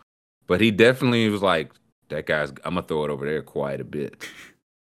sure. But he definitely was like, I'm going to throw it over there quite a bit.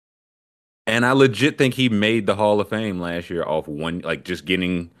 And I legit think he made the Hall of Fame last year off winning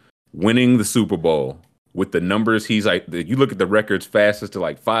the Super Bowl with the numbers. He's like, you look at the records fastest to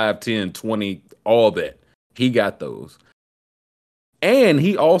like 5, 10, 20, all that. He got those. And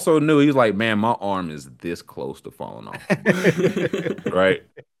he also knew, he was like, man, my arm is this close to falling off. Right?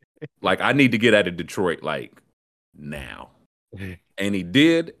 Like, I need to get out of Detroit, like, now. And he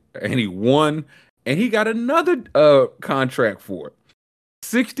did, and he won, and he got another contract for it.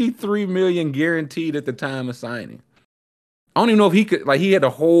 $63 million guaranteed at the time of signing. I don't even know if he could, like, he had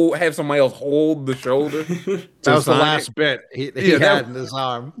to have somebody else hold the shoulder. That was the last bit he had in his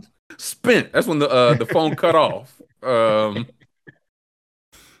arm. Spent. That's when the phone cut off.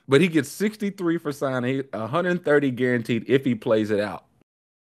 But he gets 63 for signing, 130 guaranteed if he plays it out.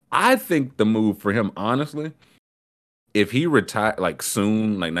 I think the move for him, honestly, if he retire like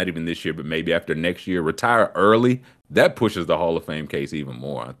soon, like not even this year, but maybe after next year, retire early, that pushes the Hall of Fame case even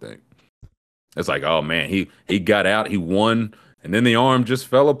more, I think. It's like, oh man, he got out, he won, and then the arm just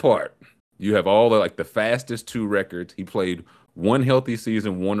fell apart. You have all the fastest two records. He played one healthy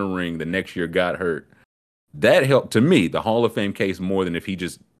season, won a ring. The next year got hurt. That helped to me the Hall of Fame case more than if he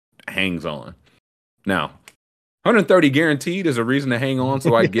just hangs on. Now, 130 guaranteed is a reason to hang on,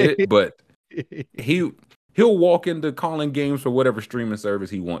 so I get it. But he'll walk into calling games for whatever streaming service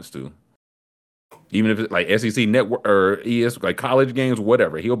he wants to, even if it's like SEC Network or ES, like college games,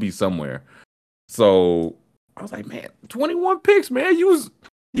 whatever. He'll be somewhere. So I was like, man, 21 picks, man. You was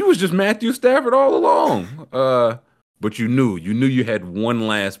just Matthew Stafford all along. But you knew you had one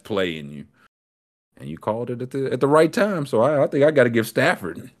last play in you, and you called it at the right time. So I think I got to give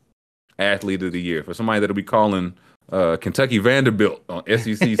Stafford Athlete of the Year for somebody that'll be calling Kentucky Vanderbilt on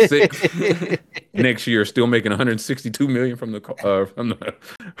SEC 6 next year, still making $162 million from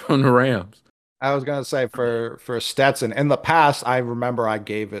the Rams. I was gonna say for Stetson in the past, I remember I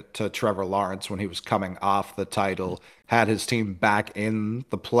gave it to Trevor Lawrence when he was coming off the title, had his team back in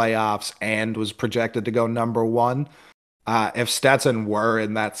the playoffs, and was projected to go number one. If Stetson were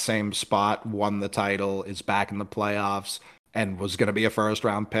in that same spot, won the title, is back in the playoffs, and was going to be a first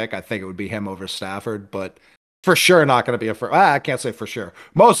round pick, I think it would be him over Stafford, but for sure not going to be I can't say for sure.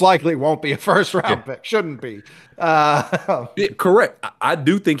 Most likely won't be a first round pick. Shouldn't be. Correct. I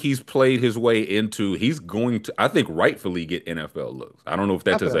do think he's played his way into, he's going to, I think rightfully get NFL looks. I don't know if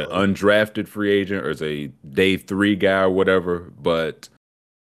that's as an undrafted free agent or as a day 3 guy or whatever, but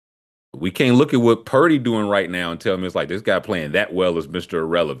we can't look at what Purdy doing right now and tell me it's like this guy playing that well is Mr.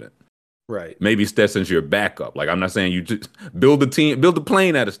 Irrelevant. Right. Maybe Stetson's your backup. Like, I'm not saying you just build the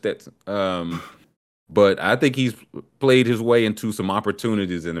plane out of Stetson. But I think he's played his way into some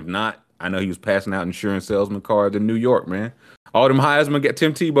opportunities. And if not, I know he was passing out insurance salesman cards in New York, man. All them Heisman get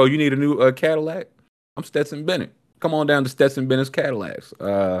Tim Tebow, you need a new Cadillac? I'm Stetson Bennett. Come on down to Stetson Bennett's Cadillacs.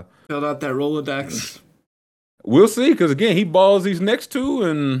 Filled out that Rolodex. We'll see, because again, he balls these next two,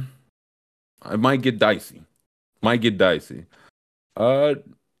 and it might get dicey.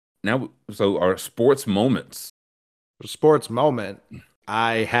 Now, so our sports moments. Sports moment.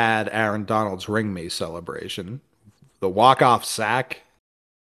 I had Aaron Donald's Ring Me celebration. The walk-off sack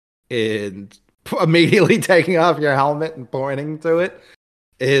and immediately taking off your helmet and pointing to it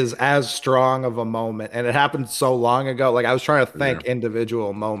is as strong of a moment. And it happened so long ago. Like, I was trying to think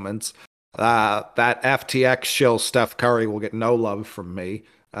individual moments. That FTX shill Steph Curry will get no love from me.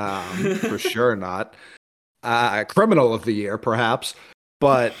 For sure not. Criminal of the year, perhaps.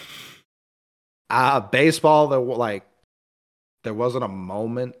 But baseball, there wasn't a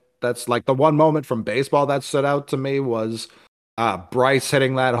moment that's like the one moment from baseball that stood out to me was Bryce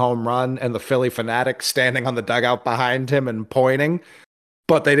hitting that home run and the Philly Fanatics standing on the dugout behind him and pointing,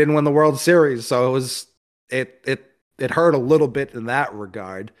 but they didn't win the World Series. So it hurt a little bit in that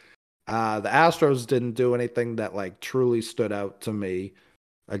regard. The Astros didn't do anything that like truly stood out to me.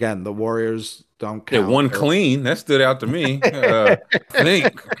 Again, the Warriors don't count. Yeah, one clean that stood out to me. I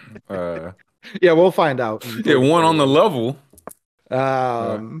think. Yeah, we'll find out. Yeah, one on the level.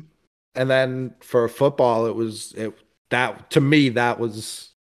 And then for football, that was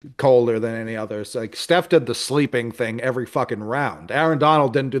colder than any other. So, like, Steph did the sleeping thing every fucking round. Aaron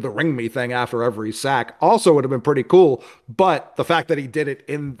Donald didn't do the ring me thing after every sack. Also would have been pretty cool, but the fact that he did it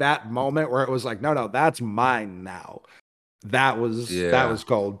in that moment where it was like, no, that's mine now. That was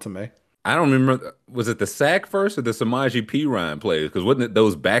cold to me. I don't remember. Was it the sack first or the Samaje Perine plays? Because wasn't it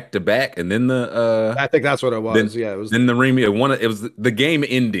those back to back and then the? I think that's what it was. It was. Then the ring me. It was the game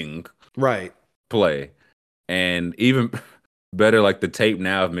ending right play, and even better, like the tape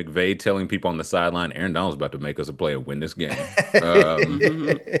now of McVay telling people on the sideline, Aaron Donald's about to make us a play and win this game.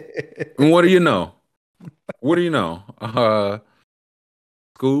 And what do you know?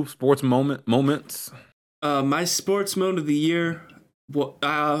 School sports moments. My sports moment of the year. Well,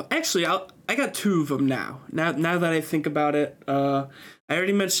 actually, I got 2 of them now. Now that I think about it, I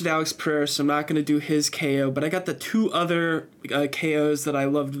already mentioned Alex Pereira, so I'm not going to do his KO. But I got the 2 other KOs that I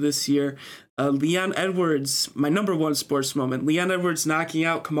loved this year. Leon Edwards, my number 1 sports moment. Leon Edwards knocking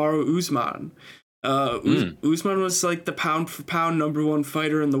out Kamaru Usman. Usman was like the pound for pound number 1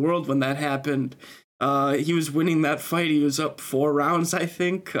 fighter in the world when that happened. He was winning that fight. He was up 4 rounds, I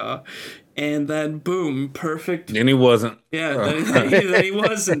think. And then, boom, perfect. And he wasn't. Yeah, then he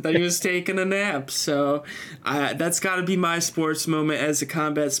wasn't. Then he was taking a nap. So that's got to be my sports moment as a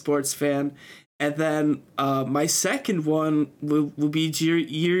combat sports fan. And then my second one will be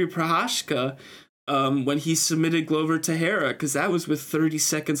Yuri Prohashka. when he submitted Glover Teixeira, because that was with 30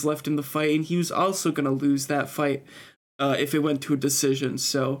 seconds left in the fight, and he was also going to lose that fight if it went to a decision.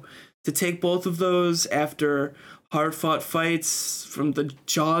 So to take both of those after hard-fought fights from the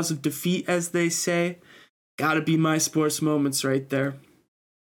jaws of defeat, as they say, gotta be my sports moments right there.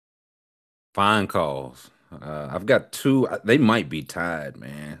 Fine calls. I've got two. They might be tied,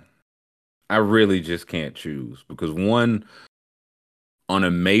 man. I really just can't choose because one on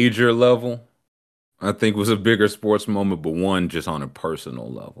a major level, I think was a bigger sports moment, but one just on a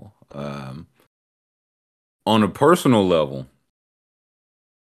personal level. On a personal level,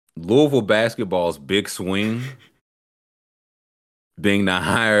 Louisville basketball's big swing being to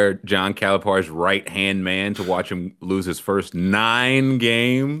hire John Calipari's right-hand man to watch him lose his first 9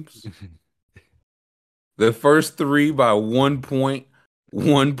 games. The first 3 by 1 point,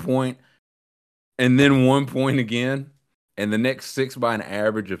 and then 1 point again. And the next 6 by an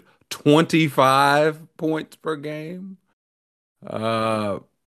average of 25 points per game. The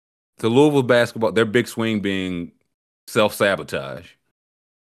Louisville basketball, their big swing being self-sabotage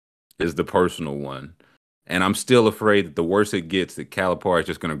is the personal one. And I'm still afraid that the worse it gets, that Calipari is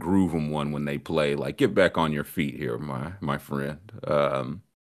just going to groove them one when they play. Like, get back on your feet here, my friend. On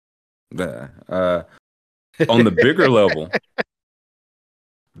the bigger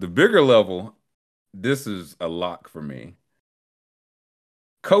level, this is a lock for me.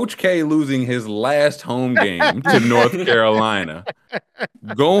 Coach K losing his last home game to North Carolina,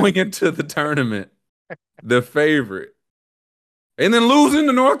 going into the tournament, the favorite, and then losing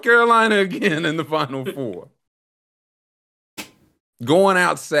to North Carolina again in the Final Four. Going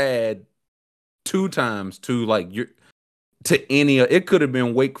out sad 2 times to any. It could have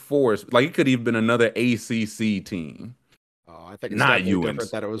been Wake Forest. Like, it could have been another ACC team. Oh, I think it's not different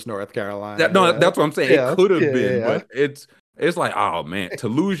that it was North Carolina. That's what I'm saying. Yeah. It could have been, but it's like, oh man, to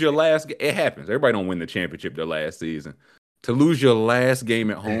lose your last. It happens. Everybody don't win the championship their last season. To lose your last game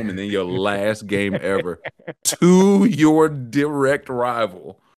at home and then your last game ever to your direct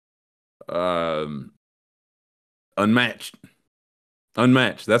rival, unmatched.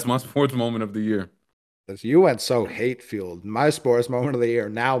 That's my sports moment of the year. You went so hate-fueled. My sports moment of the year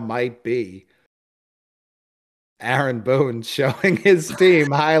now might be Aaron Boone showing his team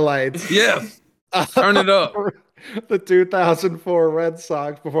highlights. Yes, turn it up. The 2004 Red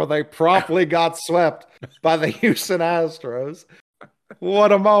Sox before they promptly got swept by the Houston Astros.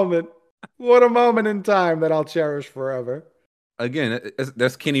 What a moment. What a moment in time that I'll cherish forever. Again,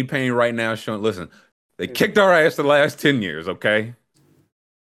 that's Kenny Payne right now showing, listen, they kicked our ass the last 10 years, okay?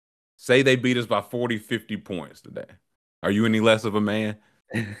 Say they beat us by 40, 50 points today. Are you any less of a man?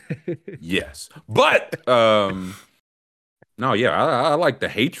 Yes. But, no, yeah, I like the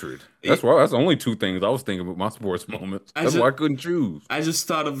hatred. That's the only 2 things I was thinking about my sports moments. That's why I couldn't choose. I just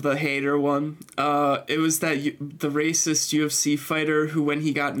thought of the hater one. It was the racist UFC fighter who, when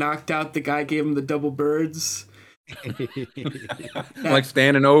he got knocked out, the guy gave him the double birds. Like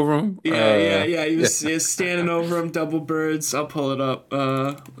standing over him? Yeah. He was standing over him, double birds. I'll pull it up.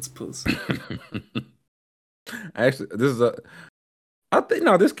 Let's pull this up. Actually, I think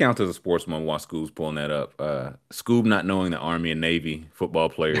this counts as a sports moment while Scoob's pulling that up. Scoob not knowing the Army and Navy football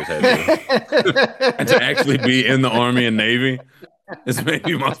players had to actually be in the Army and Navy is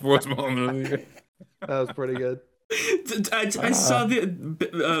maybe my sports moment of the year. That was pretty good. I saw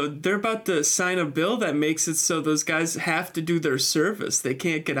they're about to sign a bill that makes it so those guys have to do their service. They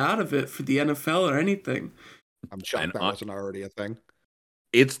can't get out of it for the NFL or anything. I'm shocked that wasn't already a thing.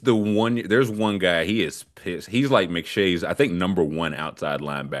 It's the one. There's one guy. He is pissed. He's like McShay's, I think, #1 outside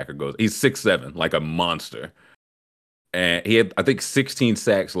linebacker. He's 6'7", like a monster. And he had, I think, 16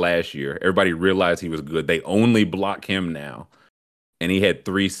 sacks last year. Everybody realized he was good. They only block him now, and he had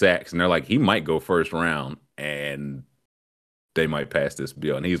 3 sacks. And they're like, he might go first round, and they might pass this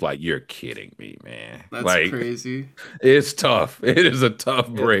bill. And he's like, "You're kidding me, man." That's crazy. It's tough. It is a tough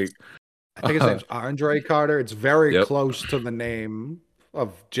break. I think his name's Andre Carter. It's very close to the name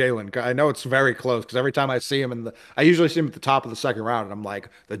of Jalen. I know it's very close because every time I see him I usually see him at the top of the second round, and I'm like,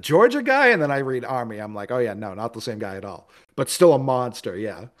 the Georgia guy, and then I read Army. I'm like, oh yeah, no, not the same guy at all, but still a monster.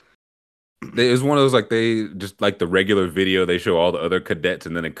 Yeah. It's one of those, like, they just, like, the regular video, they show all the other cadets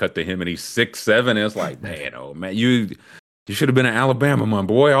and then they cut to him and he's 6'7", and it's like, man, oh man, you should have been in Alabama, my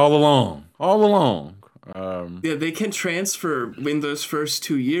boy, all along. Yeah, they can transfer in those first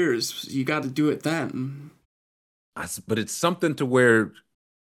 2 years. You got to do it then. But it's something to where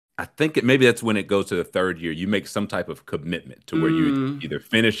I think maybe that's when it goes to the 3rd year. You make some type of commitment to where you either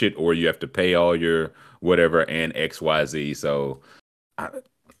finish it or you have to pay all your whatever and XYZ. So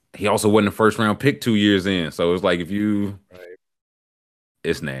he also wasn't a first round pick 2 years in. So it's like,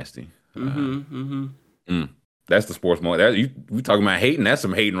 it's nasty. That's the sports moment. We talking about hating. That's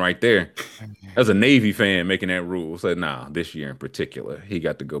some hating right there. That's a Navy fan making that rule. Said, nah, this year in particular, he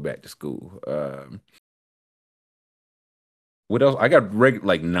got to go back to school. What else? I got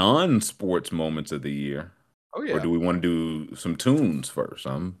like non-sports moments of the year. Oh yeah. Or do we want to do some tunes first?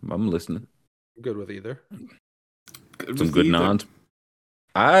 I'm listening. I'm good with either. Some good nons.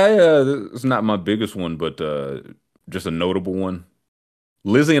 It's not my biggest one, but just a notable one.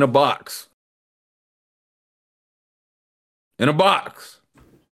 Lizzie in a box. In a box.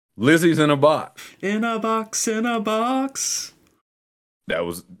 Lizzie's in a box. In a box, in a box. That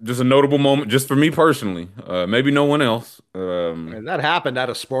was just a notable moment, just for me personally. Maybe no one else. I mean, that happened at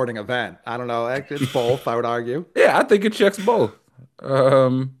a sporting event. I don't know. It's both, I would argue. Yeah, I think it checks both.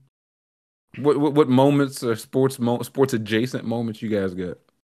 What moments or sports adjacent moments you guys got?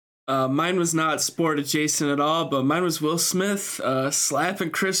 Mine was not sport adjacent at all, but mine was Will Smith slapping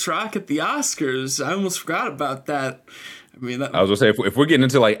Chris Rock at the Oscars. I almost forgot about that. I mean, I was gonna say if we're getting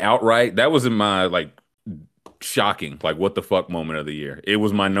into like outright, that was in my like shocking, like what the fuck moment of the year. It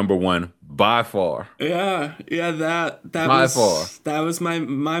was my number one by far. Yeah, that by far. That was my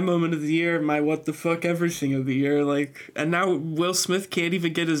moment of the year, my what the fuck everything of the year. Like, and now Will Smith can't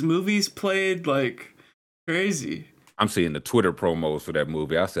even get his movies played. Like, crazy. I'm seeing the Twitter promos for that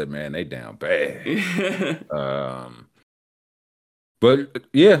movie. I said, man, they down bad. But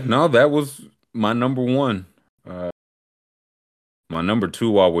yeah, no, that was my number one. My number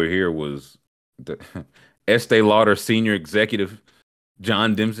two, while we're here, was the Estee Lauder senior executive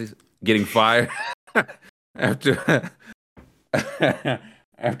John Dempsey getting fired after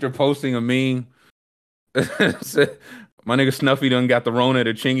posting a meme. My nigga Snuffy done got the Rona at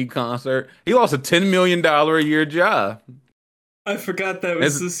a Chingy concert. He lost a $10 million a year job. I forgot that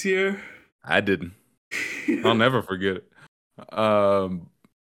was this year. I didn't. I'll never forget it.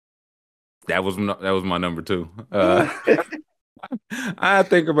 That was my number two. I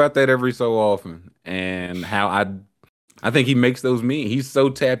think about that every so often, and how I think he makes those memes. He's so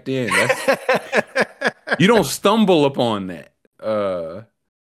tapped in. You don't stumble upon that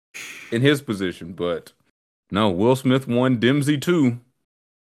in his position, but no, Will Smith won Dempsey 2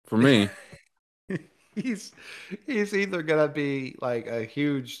 for me. He's either gonna be like a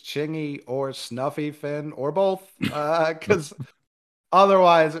huge Chingy or Snuffy fan or both, because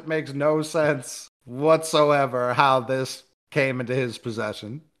otherwise it makes no sense whatsoever how this came into his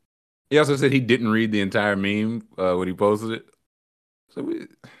possession. He also said he didn't read the entire meme when he posted it. So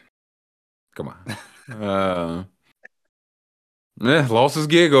come on, lost his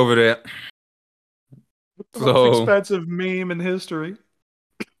gig over that. Most expensive meme in history.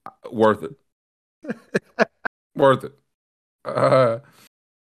 Worth it. Worth it.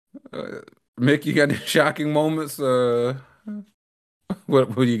 Mick, you got any shocking moments? What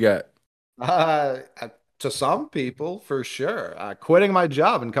do you got? To some people, for sure. Quitting my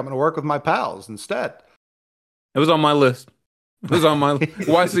job and coming to work with my pals instead. It was on my list. It was on my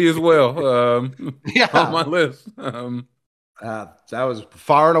YC as well. Yeah, on my list. That was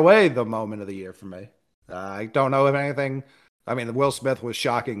far and away the moment of the year for me. I don't know if anything. I mean, Will Smith was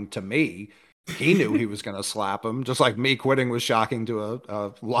shocking to me. He knew he was going to slap him, just like me quitting was shocking to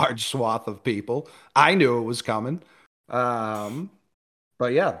a large swath of people. I knew it was coming.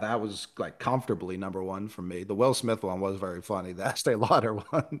 But yeah, that was like comfortably number one for me. The Will Smith one was very funny. The Estee Lauder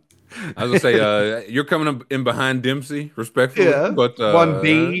one. I was going to say, you're coming in behind Dempsey, respectfully. Yeah, but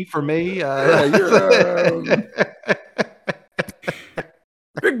 1B for me. You're,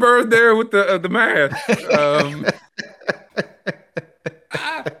 Big Bird there with the mask.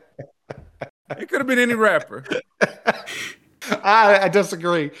 It could have been any rapper. I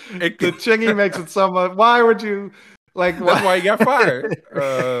disagree. The Chingy makes it so much. Why would you... That's why he got fired.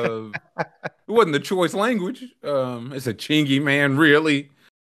 It wasn't the choice language. It's a Chingy, man, really.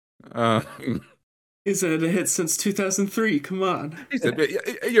 He's had a hit since 2003. Come on. He said,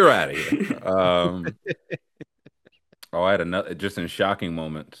 you're out of here. I had another, just in shocking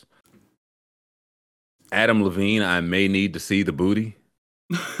moments. Adam Levine, I may need to see the booty.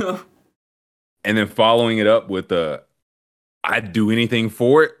 And then following it up with I'd do anything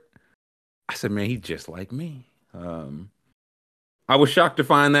for it. I said, man, he's just like me. I was shocked to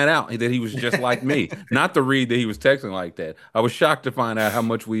find that out, that he was just like me. Not to read that he was texting like that. I was shocked to find out how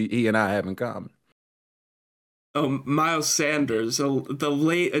much he and I have in common. Oh, Miles Sanders, the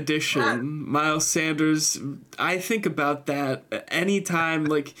late edition. Miles Sanders. I think about that anytime.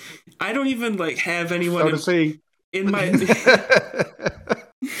 Like, I don't even like have anyone in my. He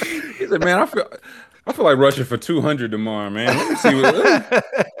said, "Man, I feel like rushing for 200 tomorrow, man. Let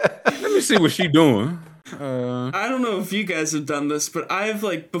me see what she doing." I don't know if you guys have done this, but I've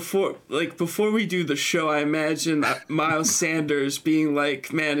before we do the show, I imagine Miles Sanders being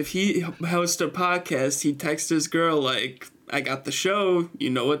like, man, if he hosts a podcast, he'd text his girl like, I got the show, you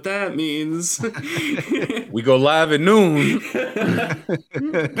know what that means. We go live at noon.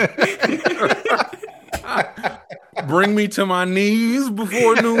 Bring me to my knees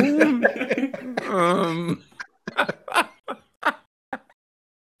before noon.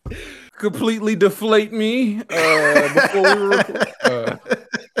 Completely deflate me before we record.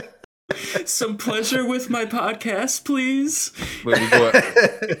 Some pleasure with my podcast, please. But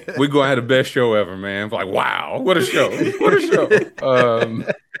we go have the best show ever, man. Like, wow, what a show! What a show!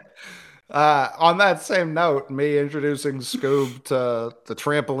 On that same note, me introducing Scoob to the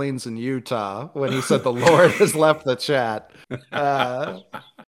trampolines in Utah when he said the Lord has left the chat.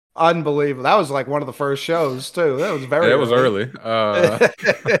 Unbelievable. That was like one of the first shows too. That was very early.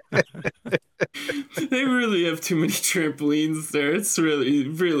 They really have too many trampolines there. It's really,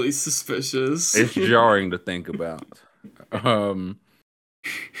 really suspicious. It's jarring to think about.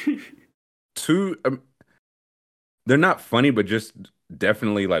 They're not funny, but just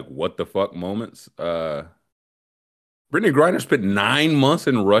definitely like what the fuck moments. Brittany Griner spent 9 months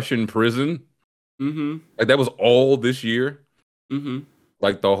in Russian prison. Mm-hmm. Like that was all this year. Mm-hmm.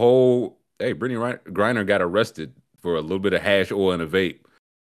 Like the whole Brittany Griner got arrested for a little bit of hash oil and a vape.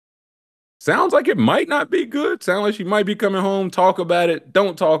 Sounds like it might not be good. Sounds like she might be coming home. Talk about it.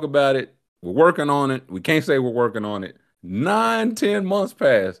 Don't talk about it. We're working on it. We can't say we're working on it. 9-10 months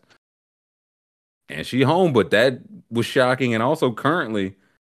passed. And she home, but that was shocking. And also currently,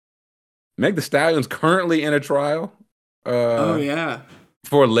 Meg Thee Stallion's currently in a trial. Oh, yeah.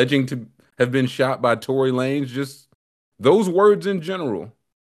 For alleging to have been shot by Tory Lanez. Just those words in general.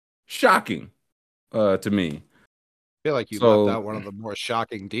 Shocking to me. I feel like you left out one of the more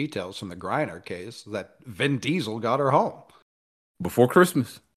shocking details from the Griner case, that Vin Diesel got her home. Before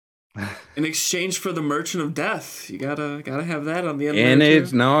Christmas. In exchange for the Merchant of Death. You gotta have that on the end. And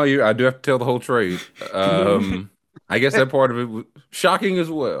it's I do have to tell the whole trade. I guess that part of it was shocking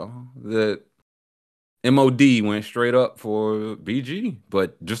as well. That MOD went straight up for BG,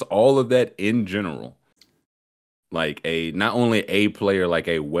 but just all of that in general. Like not only a player, like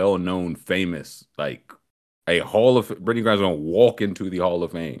a well-known, famous, like Brittany Griner's gonna walk into the Hall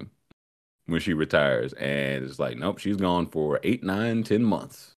of Fame when she retires, and it's like, nope, she's gone for 8, 9, 10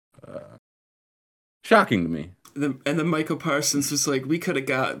 months. Shocking to me. And then Michael Parsons was like, we could have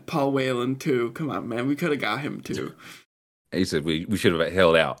got Paul Whelan too. Come on, man, we could have got him too. He said we should have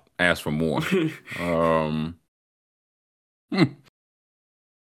held out, asked for more. Any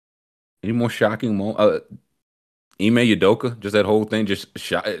more shocking moments? Ime Udoka, just that whole thing, just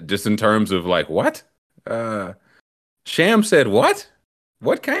in terms of like what? Sham said what?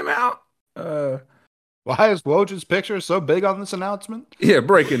 What came out? Why is Woj's picture so big on this announcement? Yeah,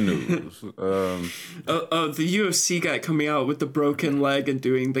 breaking news. The UFC guy coming out with the broken leg and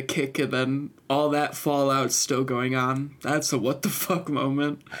doing the kick, and then all that fallout still going on. That's a what the fuck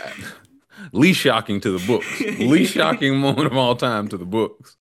moment. Least shocking to the books. Least shocking moment of all time to the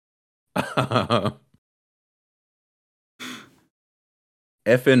books.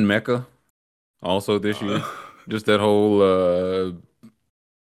 FN Mecca, also this year. Just that whole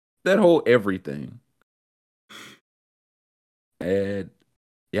everything. And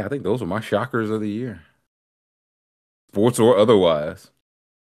yeah, I think those are my shockers of the year. Sports or otherwise.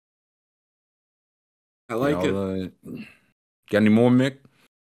 I like it. Got any more, Mick?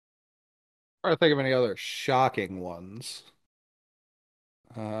 I don't think of any other shocking ones.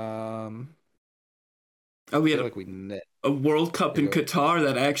 We had a World Cup in Qatar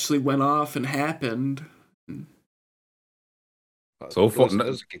that actually went off and happened. So far,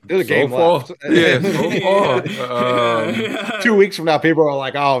 there's a game left. Yeah, so far. 2 weeks from now, people are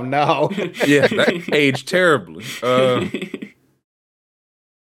like, "Oh no!" Yeah, that aged terribly.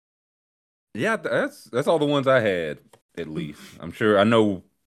 Yeah, that's all the ones I had. At least I'm sure. I know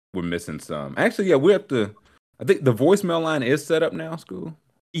we're missing some. Actually, yeah, we have to. I think the voicemail line is set up now. School.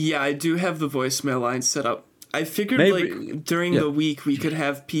 Yeah, I do have the voicemail line set up. I figured during the week we could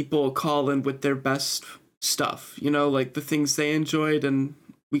have people call in with their best stuff, like the things they enjoyed, and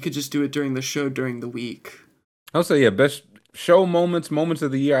we could just do it during the show during the week. I'll say, yeah, best show moments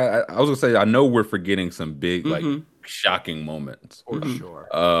of the year. I was gonna say, I know we're forgetting some big, like, shocking moments. For sure.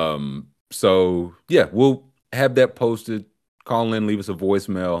 So yeah, we'll have that posted. Call in, leave us a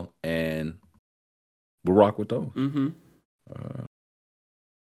voicemail, and we'll rock with those. Mm-hmm.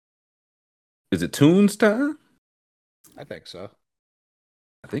 Is it tunes time? I think so.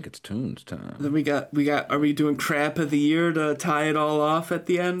 I think it's Tunes Then time. we got. Are we doing crap of the year to tie it all off at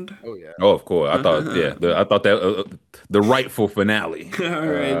the end? Oh yeah. Oh, of course. I thought, yeah, All I thought that the rightful finale.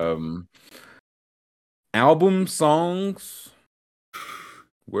 right. Album songs.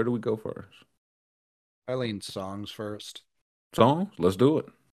 Where do we go first? I lean songs first. Songs. Let's do it.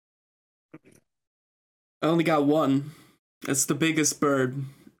 I only got one. It's The Biggest Bird.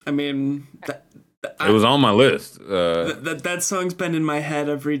 I mean, It was on my list. that song's been in my head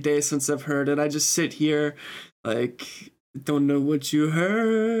every day since I've heard it. I just sit here, like, don't know what you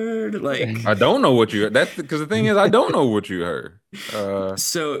heard. Like, I don't know what you heard. That's because the thing is, I don't know what you heard.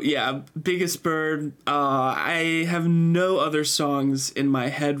 so yeah, Biggest Bird. I have no other songs in my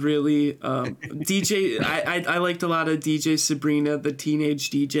head really. DJ, I liked a lot of DJ Sabrina, the Teenage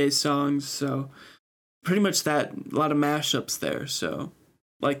DJ songs. So pretty much that. A lot of mashups there. So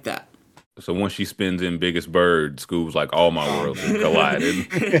like that. So once she spins in Biggest Bird, Scoob's like all my worlds collided.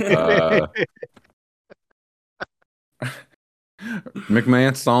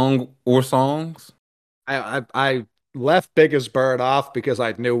 McMahon song or songs? I left Biggest Bird off because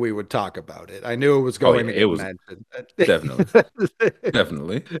I knew we would talk about it. I knew it was going to get mentioned.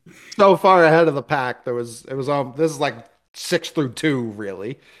 Definitely. So far ahead of the pack. This is like 6 through 2,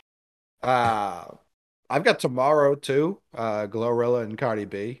 really. I've got Tomorrow too. Glorilla and Cardi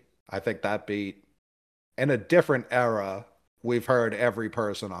B. I think that beat, in a different era, we've heard every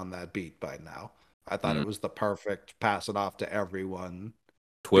person on that beat by now. I thought it was the perfect pass it off to everyone.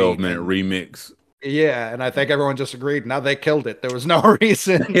 12-minute remix. Yeah, and I think everyone just agreed. Now they killed it. There was no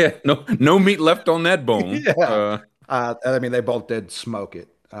reason. Yeah, no meat left on that bone. Yeah. I mean, they both did smoke it.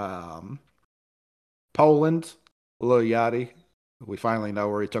 Poland, Lil Yachty. We finally know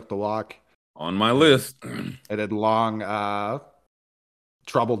where he took the walk. On my list. It had long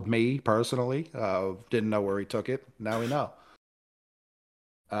troubled me personally. Didn't know where he took it. Now we know.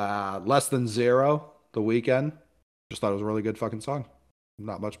 Less Than Zero, The Weeknd. Just thought it was a really good fucking song.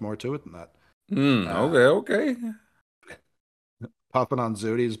 Not much more to it than that. Okay. Puffin' on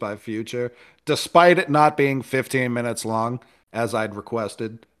Zooties by Future. Despite it not being 15 minutes long, as I'd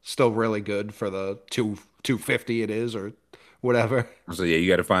requested, still really good for the 250 it is, or whatever. So yeah, you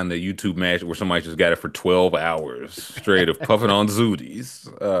got to find the YouTube match where somebody just got it for 12 hours straight of puffing on Zooties.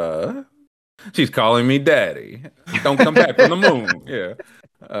 She's calling me daddy. Don't come back from the moon. Yeah.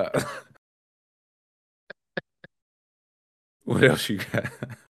 What else you got?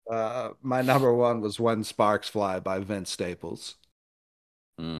 My number one was When Sparks Fly by Vince Staples.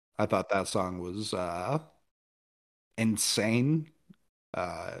 I thought that song was insane.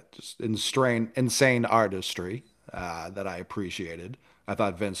 Just insane artistry that I appreciated. I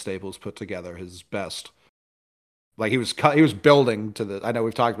thought Vince Staples put together his best. Like he was building to the. I know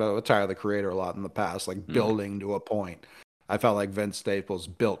we've talked about it with Tyler the Creator a lot in the past, like building to a point. I felt like Vince Staples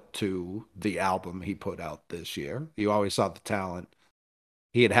built to the album he put out this year. You always saw the talent.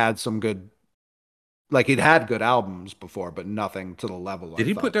 He had some good, like he'd had good albums before, but nothing to the level. Did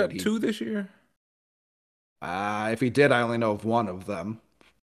he put out 2 this year? If he did, I only know of one of them.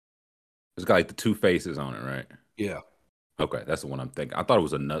 It's got like the 2 faces on it, right? Yeah. Okay, that's the one I'm thinking. I thought it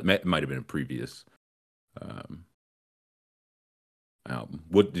was another. It might have been a previous album.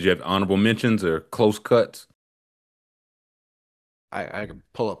 What did you have? Honorable mentions or close cuts? I can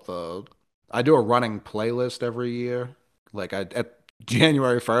pull up I do a running playlist every year. Like at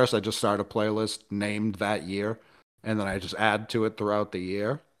January 1st, I just start a playlist named that year, and then I just add to it throughout the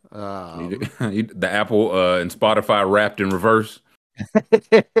year. The Apple and Spotify wrapped in reverse.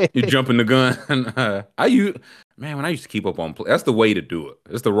 You jumping the gun. When I used to keep up on that's the way to do it.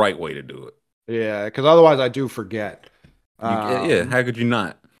 It's the right way to do it. Yeah, because otherwise I do forget. Yeah, how could you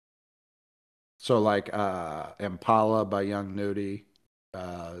not? So like Impala by Young Nudy,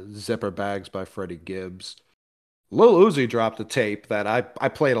 Zipper Bags by Freddie Gibbs. Lil Uzi dropped a tape that I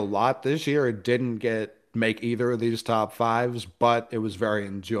played a lot this year. It didn't make either of these top 5s, but it was very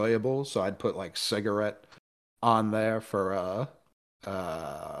enjoyable. So I'd put like Cigarette on there for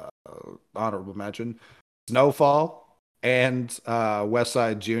honorable mention. Snowfall and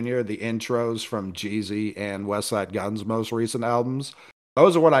Westside Jr., the intros from Jeezy and Westside Gunn's most recent albums.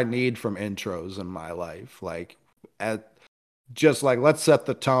 Those are what I need from intros in my life. Like, let's set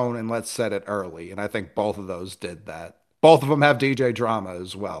the tone and let's set it early. And I think both of those did that. Both of them have DJ Drama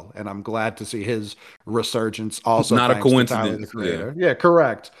as well. And I'm glad to see his resurgence also. Not a coincidence. Yeah,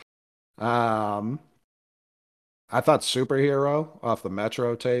 correct. I thought Superhero off the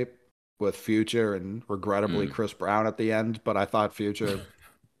Metro tape with Future and regrettably Chris Brown at the end, but I thought Future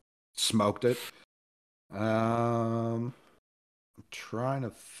smoked it. I'm trying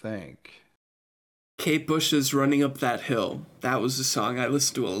to think. Kate Bush's "Running Up That Hill." That was a song I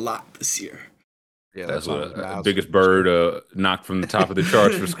listened to a lot this year. Yeah, that's what Biggest Bird knocked from the top of the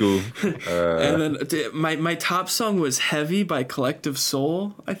charts for school. And then my top song was "Heavy" by Collective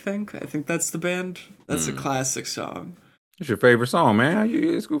Soul. I think that's the band. That's a classic song. What's your favorite song, man?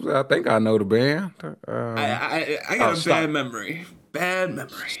 I think I know the band. I got a bad memory. Bad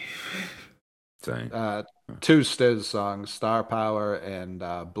memory. Same. Two Stiz songs, Star Power and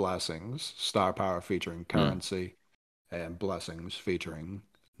Blessings. Star Power featuring Currency and Blessings featuring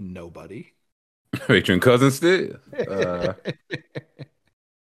nobody. Featuring Cousin Stiz.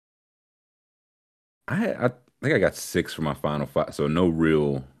 I think I got 6 for my final 5, so no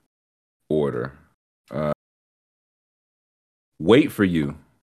real order. Wait for You,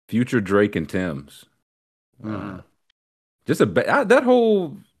 Future, Drake and Tim's. Just that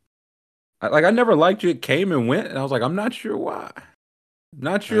whole, I never liked you. It came and went, and I was like, I'm not sure why.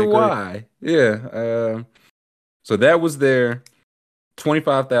 Not sure why. Yeah. So that was their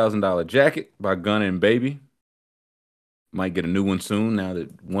 $25,000 Jacket by Gunna and Baby. Might get a new one soon now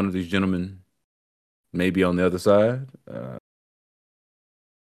that one of these gentlemen may be on the other side.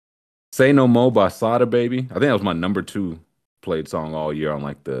 Say No More by Sada Baby. I think that was my number 2 played song all year on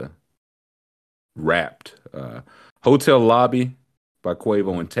like the Wrapped. Hotel Lobby by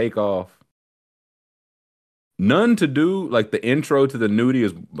Quavo and Takeoff. None to Do, like the intro to the Nudie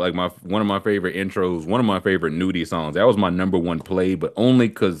is like one of my favorite intros, one of my favorite Nudie songs. That was my number 1 play, but only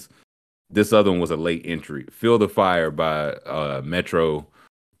because this other one was a late entry. Feel the Fire by Metro,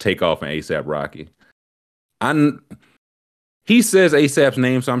 Takeoff, and A$AP Rocky. He says A$AP's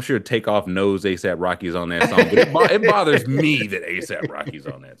name, so I'm sure Takeoff knows A$AP Rocky's on that song. But it bothers me that A$AP Rocky's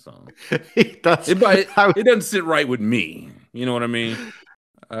on that song. It doesn't sit right with me. You know what I mean?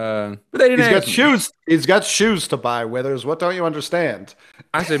 But they didn't. He's got shoes. He's got shoes to buy. Withers, what don't you understand?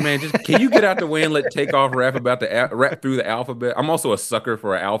 I said, man, can you get out the way and let Takeoff rap rap through the alphabet? I'm also a sucker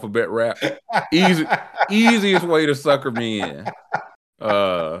for an alphabet rap. Easiest way to sucker me in.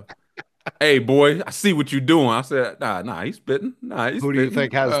 Hey boy, I see what you're doing. I said, nah, he's spitting. Who do you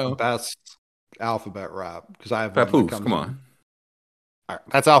think has the best alphabet rap? Because I have Papoose. Come on. All right,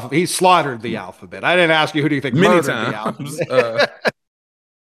 that's alphabet. He slaughtered the alphabet. I didn't ask you who do you think many murdered times. the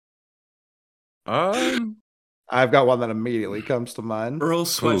alphabet. I've got one that immediately comes to mind. Earl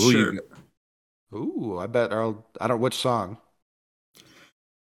Sweatshirt. Ooh, I bet Earl. I don't know which song.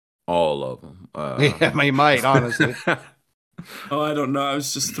 All of them. Yeah, he might, honestly. Oh, I don't know. I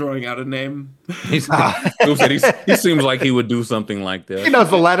was just throwing out a name. He seems like he would do something like that. He knows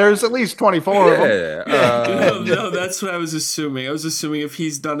the letters, at least 24 of them. No, that's what I was assuming. I was assuming if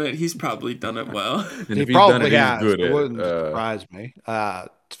he's done it, he's probably done it well. And he probably has. It wouldn't surprise me.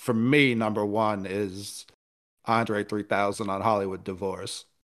 For me, number 1 is Andre 3000 on Hollywood Divorce.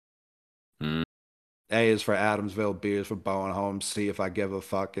 A is for Adamsville, B is for Bowen Holmes, C if I give a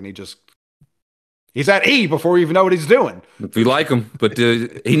fuck, and he's at E before you even know what he's doing. If you like him, but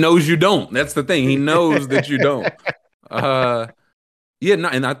he knows you don't. That's the thing. He knows that you don't. And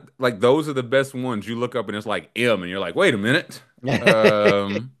I like those are the best ones. You look up and it's like M, and you're like, wait a minute. You're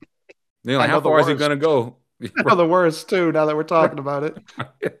like, how far is he gonna go? I know the worst too. Now that we're talking about it,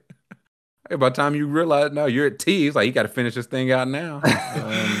 hey, by the time you realize now you're at T, it's like you got to finish this thing out now.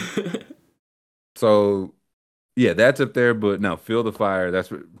 So, yeah, that's up there. But no, Feel the Fire.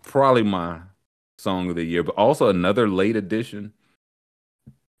 That's probably my song of the year. But also another late edition.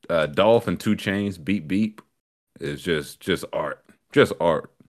 Dolph and 2 Chainz, Beep Beep, is just art. Just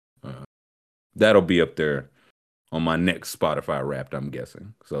art. That'll be up there on my next Spotify Wrapped, I'm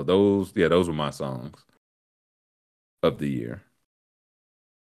guessing. So those were my songs of the year.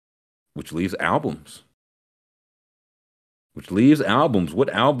 Which leaves albums. What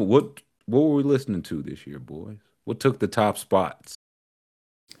were we listening to this year, boys? What took the top spots?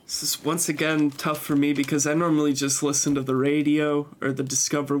 This is once again tough for me because I normally just listen to the radio or the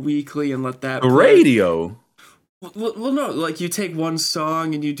Discover Weekly and let that play. Radio? Well, no, like you take one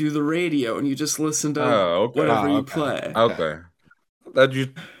song and you do the radio and you just listen to whatever you play. Okay. That you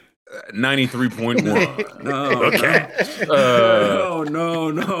 93.1. No. Okay.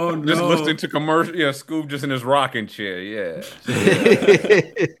 No. Just listening to commercial. Yeah, Scoob just in his rocking chair. Yeah.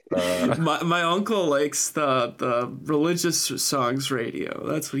 My uncle likes the religious songs radio.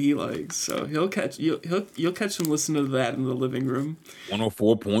 That's what he likes. So you'll catch him listening to that in the living room.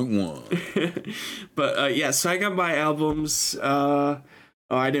 104.1. But so I got my albums.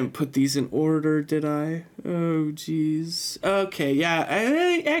 I didn't put these in order, did I? Oh, geez. Okay, yeah.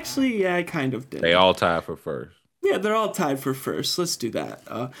 I kind of did. They all tie for first. Yeah, they're all tied for first. Let's do that.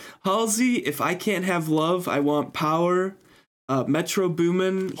 Halsey, If I Can't Have Love, I Want Power. Metro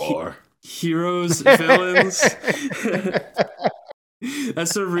Boomin. Heroes, Villains.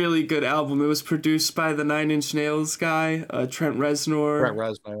 That's a really good album. It was produced by the Nine Inch Nails guy, Trent Trent Reznor.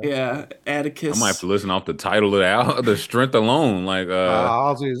 Reznor. Yeah, I might have Atticus. to listen off the title of the the strength alone.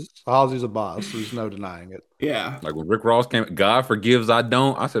 Halsey's a boss. There's no denying it. Yeah. Like when Rick Ross came, God forgives, I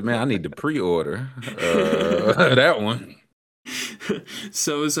don't. I said, man, I need to pre-order that one.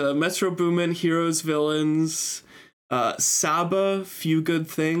 So it was Metro Boomin, Heroes, Villains, Saba, Few Good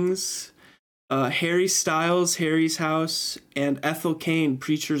Things, Harry Styles, Harry's House, and Ethel Cain,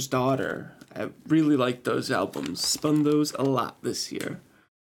 Preacher's Daughter. I really like those albums. Spun those a lot this year.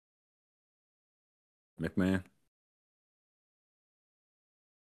 McMahon.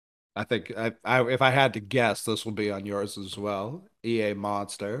 I think if I had to guess, this will be on yours as well. EA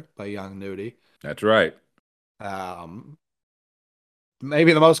Monster by Young Nudie. That's right.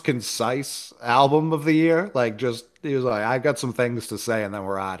 Maybe the most concise album of the year. Like, just he was like, I've got some things to say, and then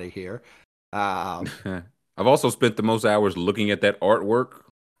we're out of here. I've also spent the most hours looking at that artwork.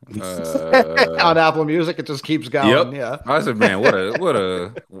 On Apple Music, it just keeps going. Yep. Yeah. I said, man, what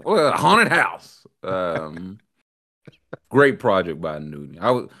a haunted house. Great project by Nudie.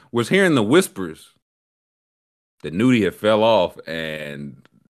 I was hearing the whispers that Nudie had fell off, and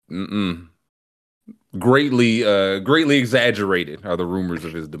greatly exaggerated are the rumors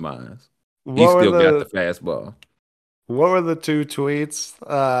of his demise. He still got the fastball. What were the two tweets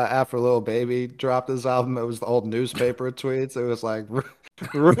after Lil Baby dropped his album? It was the old newspaper tweets. It was like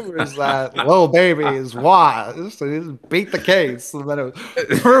rumors that Lil Baby is washed. So he just beat the case. And then it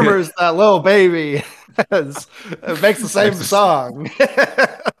was rumors that Lil Baby makes the same song.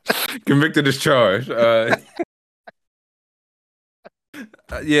 Convicted as charged.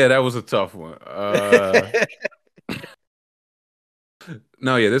 Yeah, that was a tough one.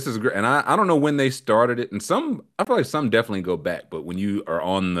 No, yeah, this is great. And I don't know when they started it. And I feel like some definitely go back. But when you are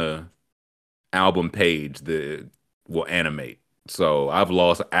on the album page, will animate. So I've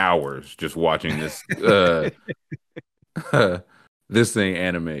lost hours just watching this this thing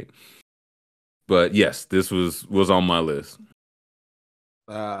animate. But yes, this was on my list.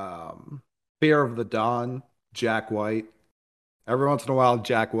 Fear of the Dawn, Jack White. Every once in a while,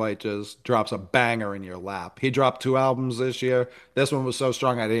 Jack White just drops a banger in your lap. He dropped 2 albums this year. This one was so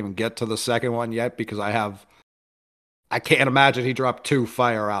strong I didn't even get to the second one yet because I can't imagine he dropped 2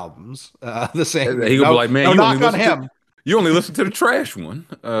 fire albums. The same. He'll be like, man, you only listen to the trash one.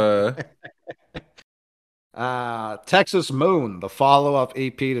 Texas Moon, the follow-up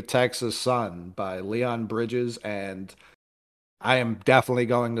EP to Texas Sun by Leon Bridges, and I am definitely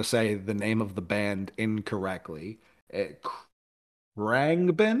going to say the name of the band incorrectly.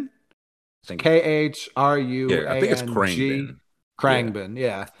 Khruangbin? Khrung. Yeah, I think it's Khruangbin. Khruangbin,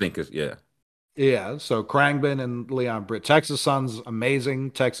 yeah. I think it's, yeah. Yeah, so Khruangbin and Leon Bridges. Texas Sun's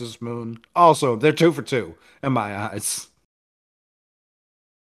amazing. Texas Moon. Also, they're 2 for 2 in my eyes.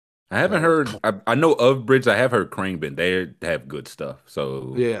 I haven't heard. I know of Bridge. I have heard Khruangbin. They have good stuff.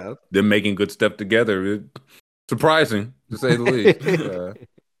 So yeah, them making good stuff together, surprising to say the least.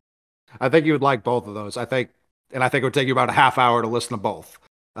 I think you would like both of those. I think it would take you about a half hour to listen to both.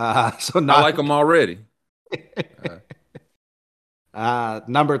 I like them already.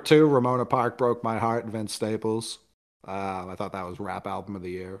 Number 2, Ramona Park Broke My Heart, Vince Staples. I thought that was rap album of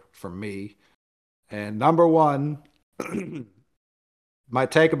the year for me. And number 1. My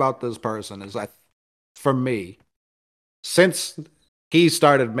take about this person is for me, since he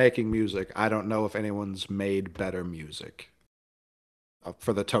started making music, I don't know if anyone's made better music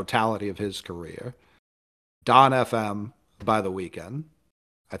for the totality of his career. Don FM by The Weeknd.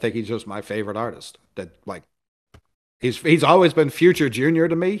 I think he's just my favorite artist. That like he's always been Future Junior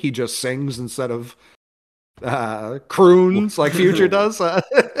to me. He just sings instead of croons like Future does. Can't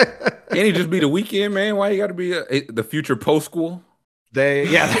he just be The Weeknd, man? Why you got to be the Future post school?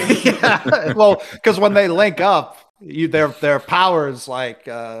 Yeah. Well, because when they link up, their powers like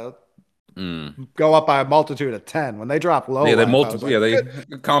go up by a multitude of 10. When they drop low, yeah, they multiply. Like, yeah,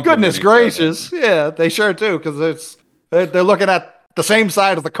 they goodness gracious, yeah, they sure do because they're looking at the same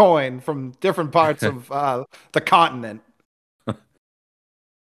side of the coin from different parts of the continent.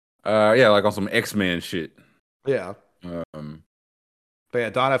 Yeah, like on some X-Men shit. Yeah. But yeah,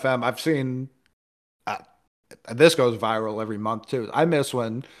 Don FM. I've seen. This goes viral every month too. I miss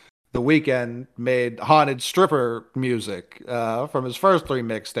when The Weeknd made haunted stripper music from his first 3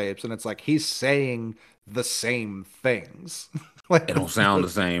 mixtapes, and it's like he's saying the same things. It don't sound the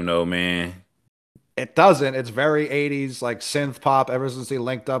same though, man. It doesn't. It's very 80s, like synth pop. Ever since he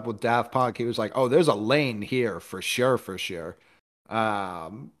linked up with Daft Punk, he was like, "Oh, there's a lane here for sure."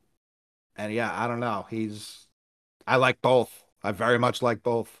 And yeah, I don't know. I like both. I very much like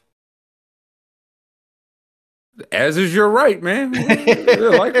both. As is your right, man.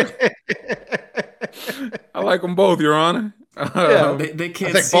 I like them both, Your Honor. Yeah, they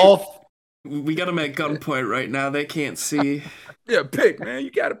can't see. Both. We got them at gunpoint right now. They can't see. Yeah, pick, man.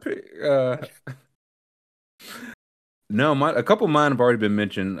 You gotta pick. No, a couple of mine have already been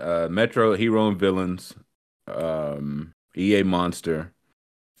mentioned. Metro, Hero and Villains, EA Monster,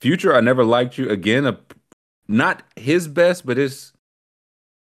 Future. I Never Liked You. Again, not his best, but his.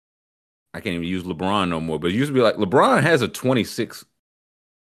 I can't even use LeBron no more. But it used to be like LeBron has a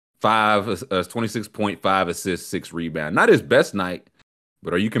 26.5 assists, 6 rebound. Not his best night,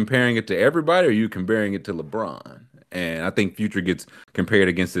 but are you comparing it to everybody, or are you comparing it to LeBron? And I think Future gets compared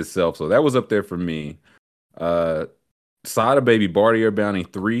against himself, so that was up there for me. Sada Baby, Bartier Bounty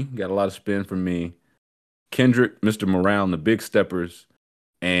 3 got a lot of spin from me. Kendrick, Mr. Morale, and the Big Steppers,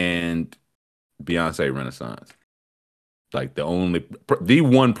 and Beyonce Renaissance. Like the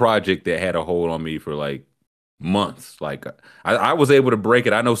one project that had a hold on me for like months. Like I was able to break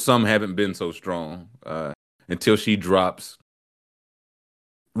it. I know some haven't been so strong until she drops.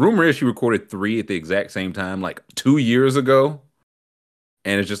 Rumor is she recorded 3 at the exact same time, like 2 years ago.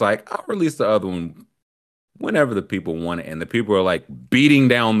 And it's just like, I'll release the other one whenever the people want it. And the people are like beating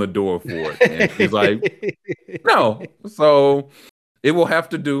down the door for it. And she's like, no. So it will have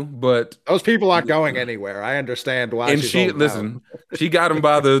to do, but those people aren't going anywhere. I understand why. And she got them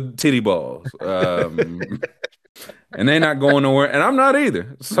by the titty balls. And they're not going nowhere. And I'm not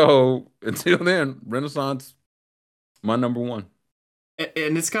either. So until then, Renaissance, my number one.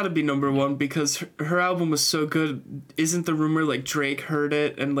 And it's got to be number one because her album was so good. Isn't the rumor like Drake heard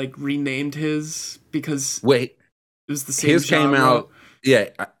it and like renamed his because it was the same his genre? Came out. Yeah,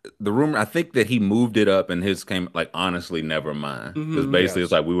 the rumor. I think that he moved it up, and his came like honestly, never mind. Because basically,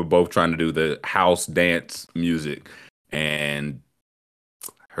 it's like we were both trying to do the house dance music, and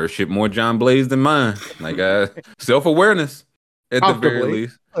her shit more John Blaze than mine. Like self awareness at the very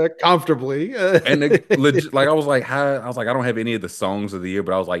least. Comfortably. And legit, like I was like, I don't have any of the songs of the year,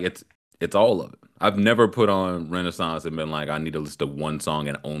 but I was like, it's all of it. I've never put on Renaissance and been like, I need to listen to one song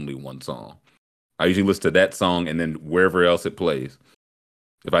and only one song. I usually listen to that song and then wherever else it plays.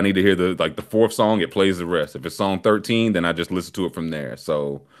 If I need to hear the 4th song, it plays the rest. If it's song 13, then I just listen to it from there.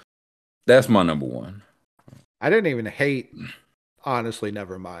 So that's my number one. I didn't even hate, honestly,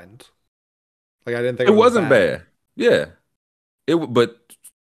 Nevermind. Like I didn't think it wasn't bad. Yeah, but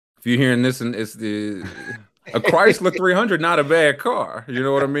if you're hearing this and it's a Chrysler 300, not a bad car. You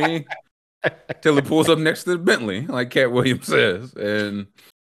know what I mean? Till it pulls up next to the Bentley, like Cat Williams says, and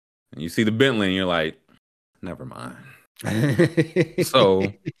you see the Bentley, and you're like, never mind.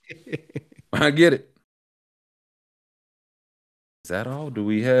 So I get it. Is that all? Do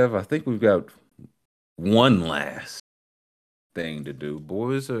we have? I think we've got one last thing to do,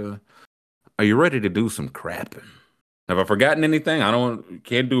 boys. Are you ready to do some crapping? Have I forgotten anything?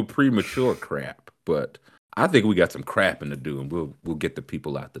 Can't do premature crap, but I think we got some crapping to do, and we'll get the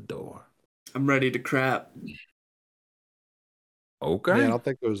people out the door. I'm ready to crap. Okay. Yeah, I don't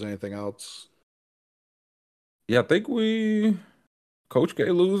think there was anything else. Yeah, I think Coach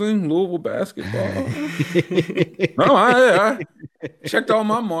K losing Louisville basketball. No, I checked all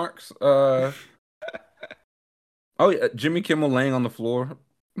my marks. Jimmy Kimmel laying on the floor.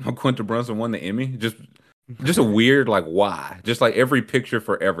 Quinta Brunson won the Emmy. Just a weird, like, why? Just like every picture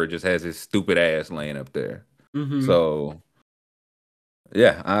forever just has his stupid ass laying up there. Mm-hmm. So,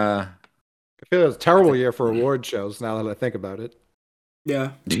 yeah. I feel it was a terrible year for award shows now that I think about it.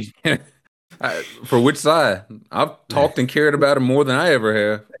 Yeah. For which side? I've talked and cared about it more than I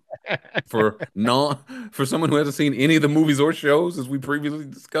ever have. For someone who hasn't seen any of the movies or shows, as we previously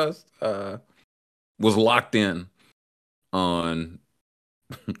discussed, was locked in on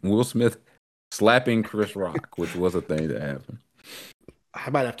Will Smith slapping Chris Rock, which was a thing that happened. I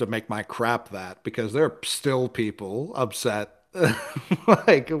might have to make my crap that because there are still people upset.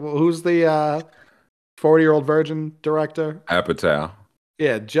 Like, who's the 40-year-old virgin director? Apatow.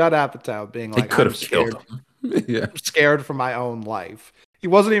 Yeah, Judd Apatow being like, he could have killed him. Yeah. I'm scared for my own life. He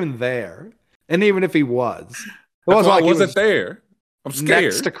wasn't even there. And even if he was, it wasn't like he wasn't there. I'm scared.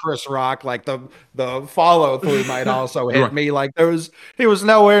 Next to Chris Rock, like the follow through might also hit me. Like he was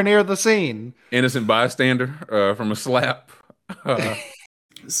nowhere near the scene. Innocent bystander from a slap.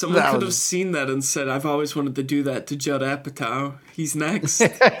 Someone could have seen that and said, "I've always wanted to do that to Judd Apatow. He's next."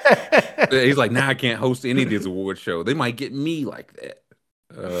 He's like, "Nah, I can't host any of these award shows. They might get me like that."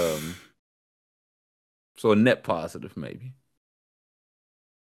 So a net positive, maybe.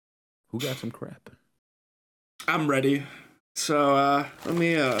 Who got some crap? I'm ready. So let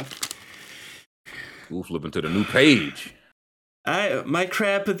me Ooh, flipping to the new page. My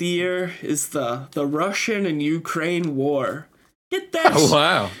crap of the year is the Russian and Ukraine war. Get that Oh,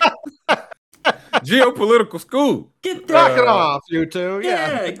 wow. Geopolitical school. get Knock that it off, you two.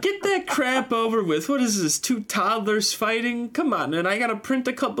 Yeah. yeah, get that crap over with. What is this? Two toddlers fighting? Come on, and I gotta print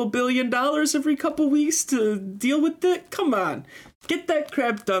a couple $1 billion every couple weeks to deal with it? Come on. Get that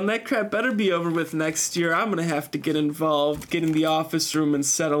crap done. That crap better be over with next year. I'm gonna have to get involved, get in the office room and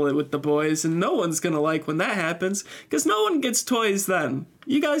settle it with the boys, and no one's gonna like when that happens, because no one gets toys then.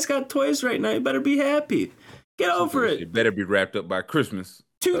 You guys got toys right now, you better be happy. Get over it. It better be wrapped up by Christmas.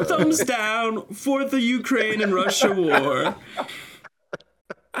 2 thumbs down for the Ukraine and Russia war.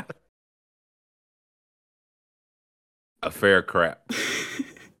 A fair crap.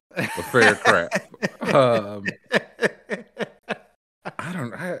 A fair crap.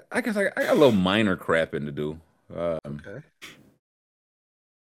 I guess I got a little minor crapping to do. Okay.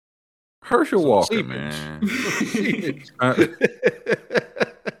 Herschel Walker, seepage. man.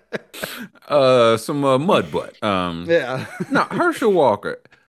 Some mud butt. Yeah. No, Herschel Walker.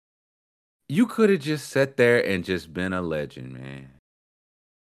 You could have just sat there and just been a legend, man.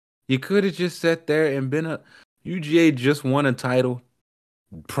 You could have just sat there and been UGA just won a title,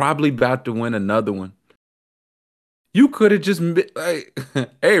 probably about to win another one. You could have just been like,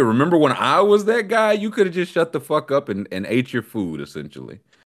 hey, remember when I was that guy? You could have just shut the fuck up and ate your food, essentially.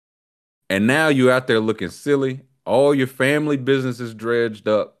 And now you're out there looking silly. All your family business is dredged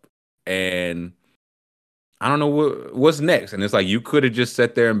up. And I don't know what's next. And it's like you could have just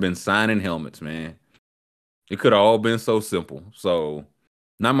sat there and been signing helmets, man. It could have all been so simple. So,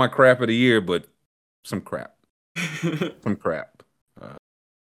 not my crap of the year, but some crap. Some crap.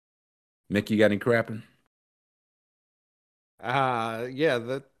 Nick, you got any crapping?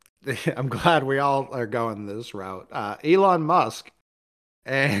 Yeah, I'm glad we all are going this route. Elon Musk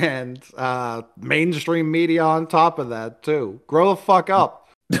and mainstream media on top of that too. Grow the fuck up.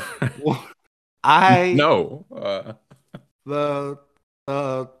 No.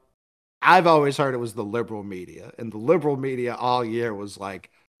 I've always heard it was the liberal media, and the liberal media all year was like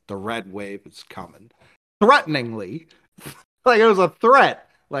the red wave is coming, threateningly, like it was a threat.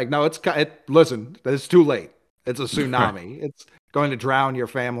 Like, no, listen, it's too late. It's a tsunami. It's going to drown your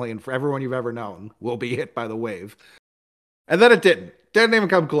family, and for everyone you've ever known will be hit by the wave. And then it didn't. Didn't even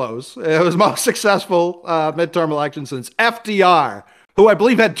come close. It was the most successful midterm election since FDR, who I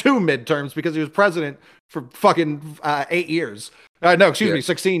believe had 2 midterms because he was president for fucking 8 years. No, excuse me,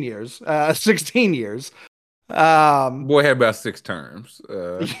 16 years. 16 years. Boy had about 6 terms.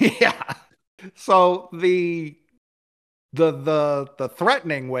 Yeah. So the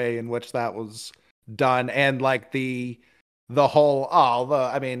threatening way in which that was done, and like the whole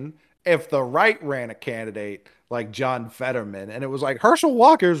I mean, if the right ran a candidate like John Fetterman, and it was like Herschel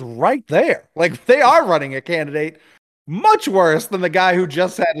Walker's right there, like they are running a candidate much worse than the guy who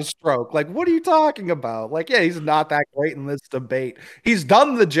just had a stroke. Like, what are you talking about? Like, yeah, he's not that great in this debate. He's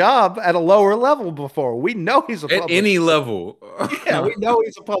done the job at a lower level before. We know he's at any level. Yeah, we know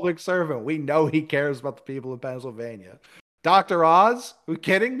he's a public servant. We know he cares about the people of Pennsylvania. Dr. Oz? Are you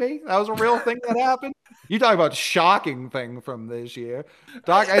kidding me? That was a real thing that happened? You talk about shocking thing from this year.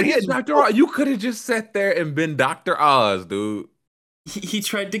 Dr. Oz, you could have just sat there and been Dr. Oz, dude. He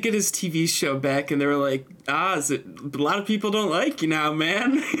tried to get his TV show back, and they were like, Oz, a lot of people don't like you now,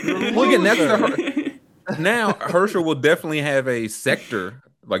 man. Look at that. Now, Herschel will definitely have a sector,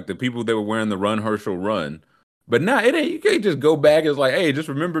 like the people that were wearing the Run Herschel Run. But now you can't just go back and it's like, hey, just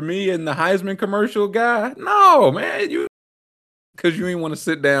remember me and the Heisman commercial guy. No, man, because you ain't want to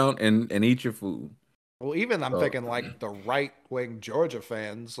sit down and eat your food. Well, even I'm thinking like the right-wing Georgia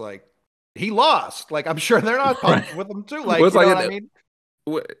fans, like he lost. Like I'm sure they're not pumped with him too. Like, you know what I mean?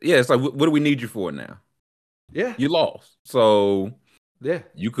 Yeah, it's like, what do we need you for now? Yeah, you lost. So yeah,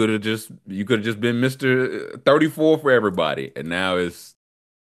 you could have just been Mr. 34 for everybody, and now it's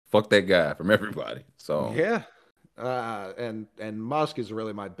fuck that guy from everybody. So yeah. And Musk is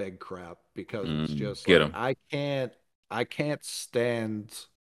really my big crap because it's just get like, him. I can't stand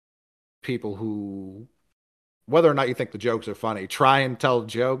people who, whether or not you think the jokes are funny, try and tell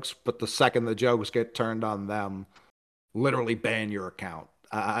jokes, but the second the jokes get turned on them, literally ban your account,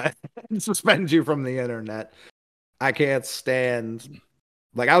 suspend you from the internet. I can't stand,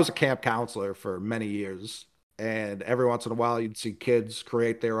 like I was a camp counselor for many years, and every once in a while you'd see kids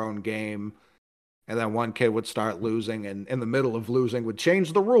create their own game. And then one kid would start losing, and in the middle of losing would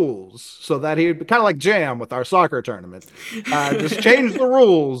change the rules so that he'd be kind of like Jam with our soccer tournament. Just change the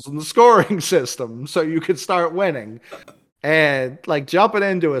rules and the scoring system so you could start winning. And like jumping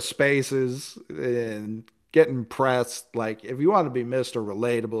into a spaces and getting pressed, like if you want to be Mr.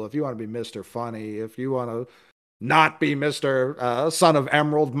 Relatable, if you want to be Mr. Funny, if you want to not be Mr. Son of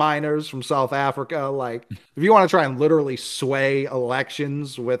Emerald Miners from South Africa. Like, if you want to try and literally sway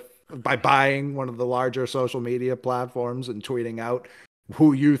elections by buying one of the larger social media platforms and tweeting out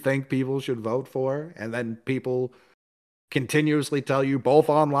who you think people should vote for, and then people continuously tell you both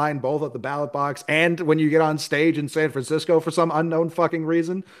online, both at the ballot box, and when you get on stage in San Francisco for some unknown fucking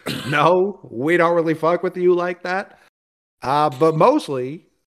reason, no, we don't really fuck with you like that. But mostly,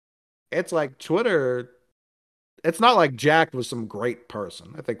 it's like Twitter. It's not like Jack was some great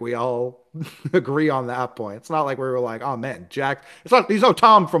person. I think we all agree on that point. It's not like we were like, oh man, Jack. It's not. He's no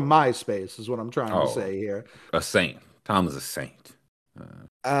Tom from MySpace, is what I'm trying to say here. A saint. Tom is a saint.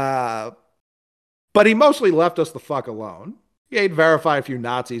 But he mostly left us the fuck alone. Yeah, he'd verify a few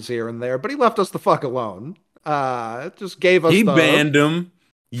Nazis here and there, but he left us the fuck alone. Just gave us. He banned them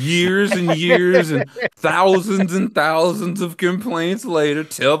years and years and thousands of complaints later.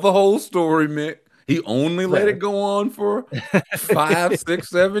 Tell the whole story, Mick. He only let it go on for 5, 6,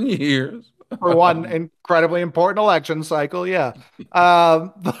 7 years. For one incredibly important election cycle, yeah.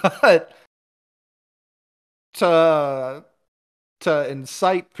 But to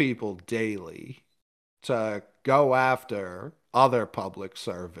incite people daily to go after other public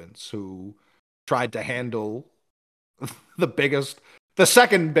servants who tried to handle the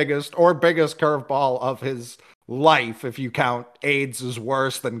second biggest or biggest curveball of his life, if you count AIDS is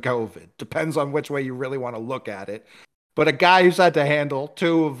worse than COVID. Depends on which way you really want to look at it. But a guy who's had to handle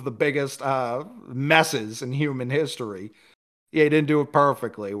two of the biggest messes in human history, yeah, he didn't do it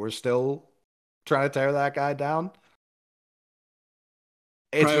perfectly. We're still trying to tear that guy down.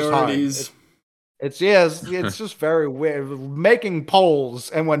 It's Priorities. Just hard. It's just very weird. Making polls,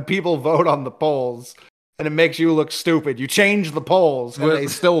 and when people vote on the polls, and it makes you look stupid, you change the polls, and they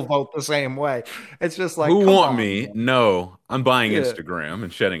still vote the same way. It's just like, who want me? Man. No, I'm buying Instagram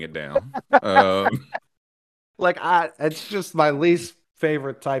and shutting it down. It's just my least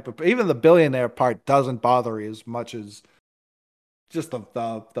favorite type of. Even the billionaire part doesn't bother me as much as just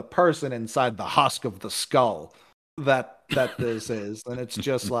the person inside the husk of the skull that this is, and it's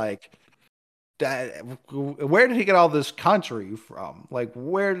just like. Where did he get all this country from? Like,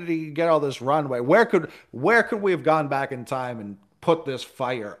 where did he get all this runway? Where could we have gone back in time and put this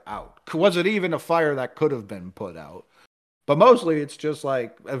fire out? Was it even a fire that could have been put out? But mostly it's just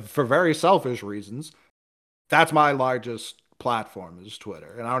like, for very selfish reasons, that's my largest platform is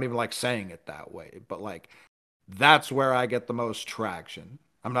Twitter. And I don't even like saying it that way, but like, that's where I get the most traction.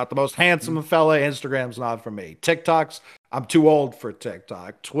 I'm not the most handsome fella. Instagram's not for me. TikTok's, I'm too old for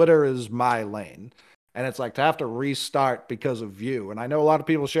TikTok. Twitter is my lane. And it's like to have to restart because of you. And I know a lot of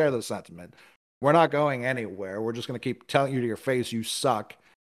people share this sentiment. We're not going anywhere. We're just going to keep telling you to your face you suck.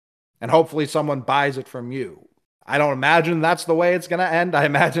 And hopefully someone buys it from you. I don't imagine that's the way it's going to end. I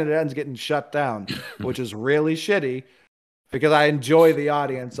imagine it ends getting shut down, which is really shitty. Because I enjoy the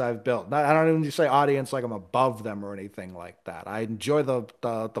audience I've built. I don't even say audience like I'm above them or anything like that. I enjoy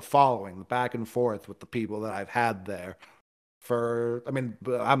the following, the back and forth with the people that I've had there.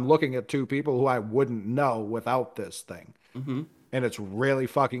 I'm looking at two people who I wouldn't know without this thing. Mm-hmm. And it's really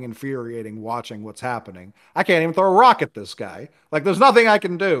fucking infuriating watching what's happening. I can't even throw a rock at this guy. Like, there's nothing I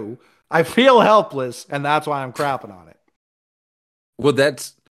can do. I feel helpless, and that's why I'm crapping on it. Well,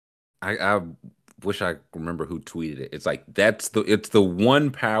 I wish I remember who tweeted it. It's like it's the one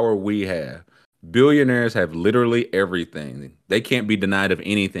power we have. Billionaires have literally everything. They can't be denied of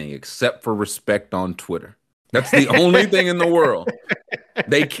anything except for respect on Twitter. That's the only thing in the world.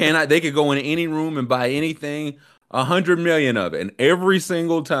 They could go in any room and buy anything, 100 million of it, and every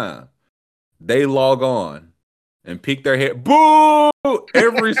single time they log on and peek their head, boo!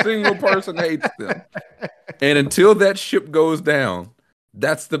 Every single person hates them. And until that ship goes down,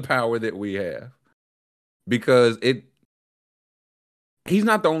 that's the power that we have. Because he's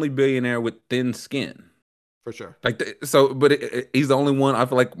not the only billionaire with thin skin. For sure. He's the only one. I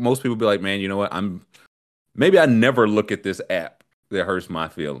feel like most people be like, man, you know what? Maybe I never look at this app that hurts my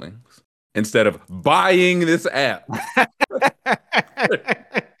feelings instead of buying this app.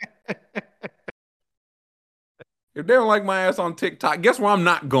 If they don't like my ass on TikTok, guess where I'm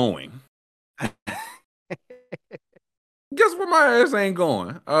not going? Guess where my ass ain't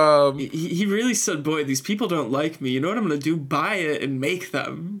going? He really said, boy, these people don't like me. You know what I'm going to do? Buy it and make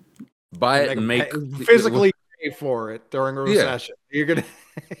them. Buy it and make physically pay for it during a recession. Yeah. You're going to.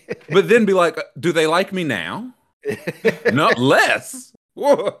 But then be like, do they like me now? Not less.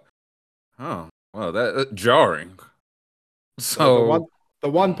 Whoa. Oh, well, that's jarring. So the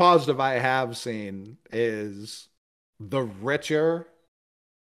one positive I have seen is the richer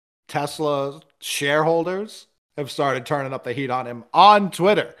Tesla shareholders have started turning up the heat on him on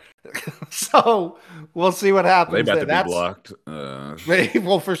Twitter. So we'll see what happens. They about there. to be blocked.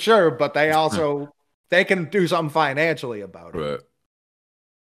 Well, for sure, but they can do something financially about it. But,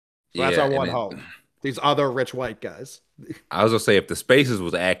 so that's our one hope. These other rich white guys. I was gonna say, if the Spaces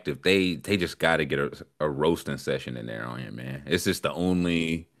was active, they just got to get a roasting session in there on him, man. It's just the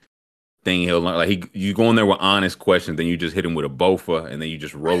only thing he'll learn. Like you go in there with honest questions, then you just hit him with a bofa, and then you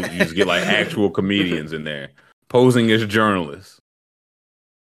just roast. You just get like actual comedians in there posing as journalists,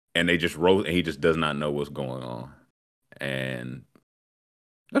 and they just roast. And he just does not know what's going on, and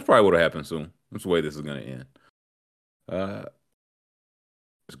that's probably what'll happen soon. That's the way this is gonna end.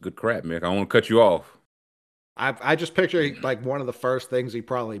 It's good crap, Mick. I don't want to cut you off. I just picture like one of the first things he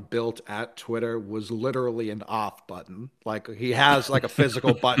probably built at Twitter was literally an off button. Like he has like a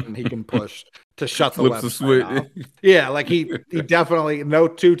physical button he can push to shut the website off. Yeah, like he definitely no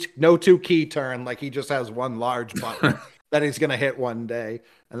two key turn. Like he just has one large button that he's gonna hit one day,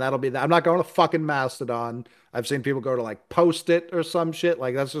 and that'll be that. I'm not going to fucking Mastodon. I've seen people go to like Post-it or some shit.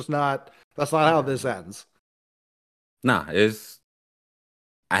 Like that's not how this ends. Nah,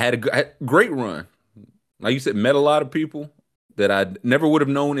 I had a great run. Like you said, met a lot of people that I never would have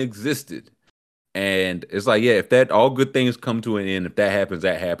known existed. And it's like, yeah, if that all good things come to an end, if that happens,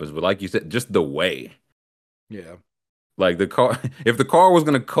 that happens. But like you said, just the way. Yeah. Like if the car was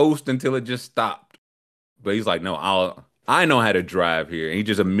going to coast until it just stopped. But he's like, no, I know how to drive here. And he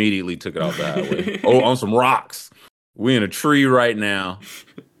just immediately took it off the highway. On some rocks. We in a tree right now.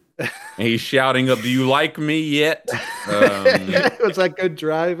 And he's shouting up, "Do you like me yet?" Was that good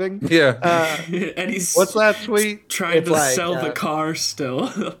driving? Yeah. And he's what's that tweet? Trying to sell the car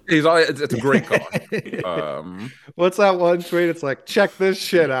still. It's a great car. What's that one tweet? It's like, check this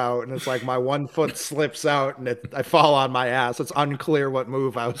shit out, and it's like my one foot slips out and I fall on my ass. It's unclear what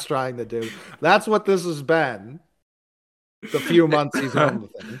move I was trying to do. That's what this has been. The few months he's on the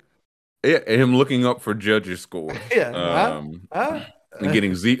thing. Yeah, him looking up for judges' score. Yeah. And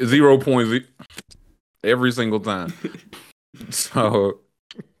getting 0 points every single time. So,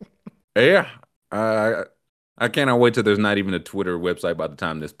 yeah, I cannot wait till there's not even a Twitter website by the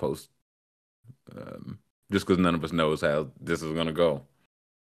time this posts. Just because none of us knows how this is going to go.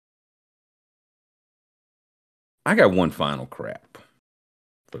 I got one final crap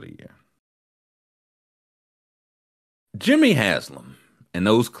for the year. Jimmy Haslam and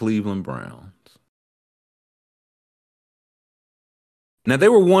those Cleveland Browns. Now, they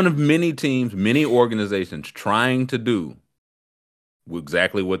were one of many teams, many organizations trying to do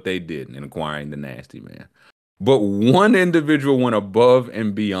exactly what they did in acquiring the Nasty Man. But one individual went above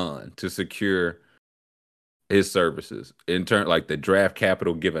and beyond to secure his services in turn, like the draft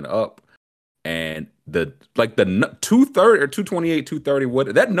capital given up and the 230 or 228, 230,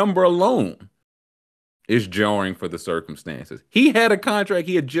 what that number alone is jarring for the circumstances. He had a contract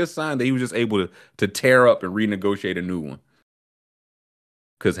he had just signed that he was just able to tear up and renegotiate a new one.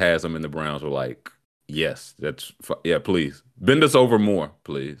 Because Haslam and the Browns were like, yes, please. Bend us over more,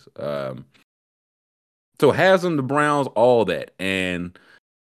 please. So Haslam, the Browns, all that. And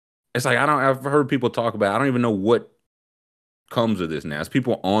it's like, I've heard people talk about, I don't even know what comes of this now. It's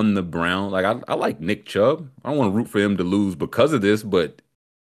people on the Browns. Like, I like Nick Chubb. I don't want to root for him to lose because of this, but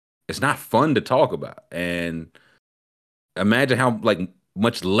it's not fun to talk about. And imagine how,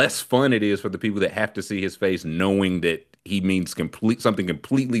 much less fun it is for the people that have to see his face knowing that he means something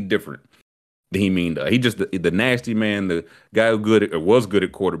completely different than he mean. He just the nasty man, the guy who was good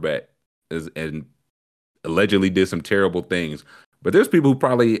at quarterback, and allegedly did some terrible things. But there's people who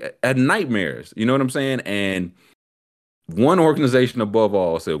probably had nightmares. You know what I'm saying? And one organization above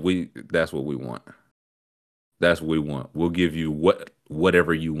all said, "That's what we want. That's what we want. We'll give you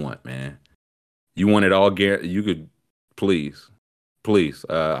whatever you want, man. You want it all? You could please.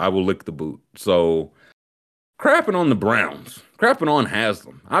 I will lick the boot." So. Crapping on the Browns. Crapping on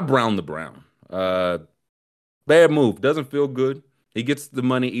Haslam. I brown the Brown. Bad move. Doesn't feel good. He gets the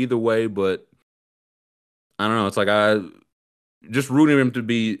money either way, but I don't know. It's like I just rooting him to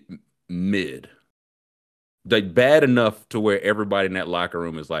be mid. Like bad enough to where everybody in that locker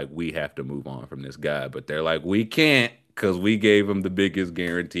room is like, we have to move on from this guy. But they're like, we can't because we gave him the biggest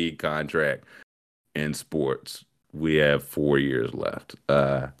guaranteed contract in sports. We have 4 years left.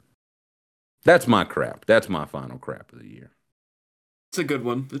 That's my crap. That's my final crap of the year. It's a good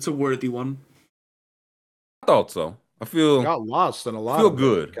one. It's a worthy one. I thought so. I feel got lost in a lot. Feel of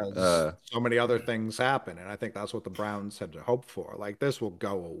good because so many other things happen, and I think that's what the Browns had to hope for. Like this will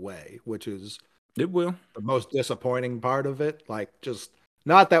go away, which is it will the most disappointing part of it. Like just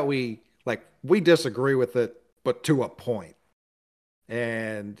not that we disagree with it, but to a point.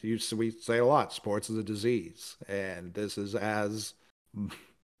 And we say a lot, sports is a disease. And this is as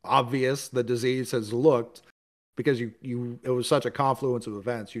obvious the disease has looked because it was such a confluence of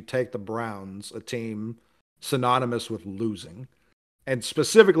events. You take the Browns, a team synonymous with losing, and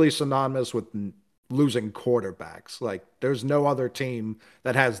specifically synonymous with losing quarterbacks. Like there's no other team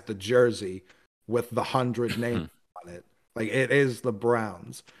that has the jersey with the 100 names on it. Like it is the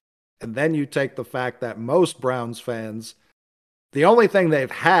Browns. And then you take the fact that most Browns fans, the only thing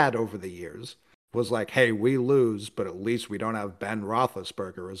they've had over the years was like, hey, we lose, but at least we don't have Ben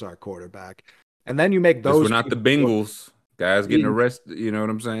Roethlisberger as our quarterback. And then you make those. We're not the Bengals. Guys getting arrested. You know what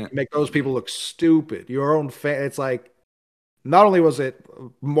I'm saying? You make those people look stupid. Your own fan. It's like, not only was it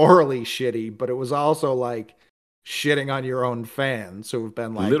morally shitty, but it was also like shitting on your own fans who have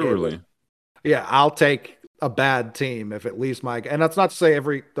been like, literally. Hey, yeah, I'll take a bad team if at least and that's not to say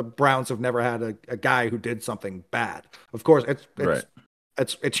the Browns have never had a guy who did something bad. Of course,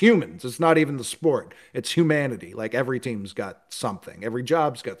 it's humans. It's not even the sport. It's humanity. Like every team's got something. Every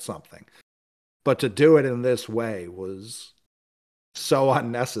job's got something. But to do it in this way was so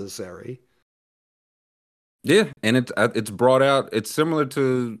unnecessary. Yeah, and it's brought out. It's similar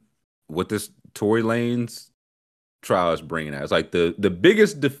to what this Tory Lanez trial is bringing out. It's like the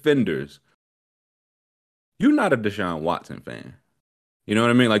biggest defenders. You're not a Deshaun Watson fan. You know what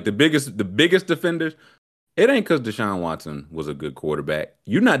I mean? Like the biggest defenders. It ain't because Deshaun Watson was a good quarterback.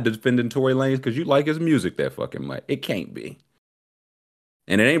 You're not defending Tory Lanez because you like his music that fucking much. It can't be.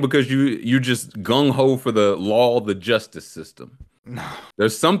 And it ain't because you just gung ho for the law, the justice system. No.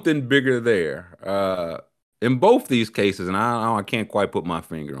 There's something bigger there. In both these cases, and I can't quite put my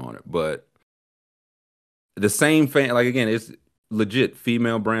finger on it, but the same fan, like again, it's legit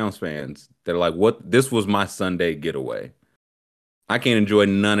female Browns fans that are like, "What? This was my Sunday getaway. I can't enjoy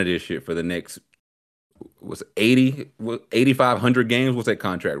none of this shit for the next 8,500 games. What's that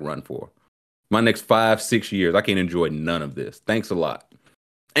contract run for? My next 5-6 years, I can't enjoy none of this. Thanks a lot,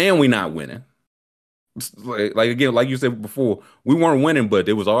 and we not winning." Like again, like you said before, we weren't winning, but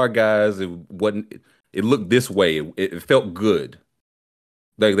it was our guys. It wasn't. It looked this way. It felt good.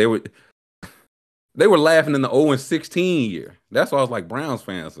 Like they were laughing in the 0-16 year. That's why I was like, Browns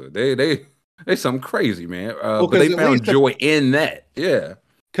fans, they something crazy, man. But they found joy in that. Yeah.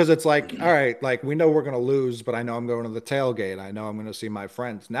 Because it's like, all right, like we know we're going to lose, but I know I'm going to the tailgate. I know I'm going to see my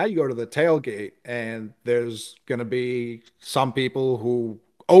friends. Now you go to the tailgate and there's going to be some people who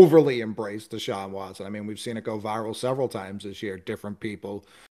overly embrace Deshaun Watson. I mean, we've seen it go viral several times this year. Different people,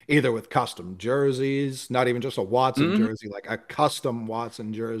 either with custom jerseys, not even just a Watson jersey, like a custom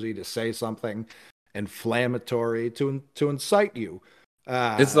Watson jersey to say something inflammatory to incite you.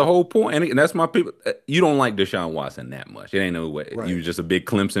 It's the whole point, and that's my people. You don't like Deshaun Watson that much. It ain't no way. Right. You're just a big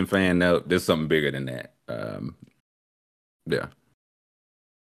Clemson fan. No, there's something bigger than that. Yeah.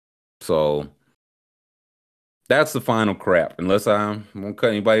 So that's the final crap. Unless I'm gonna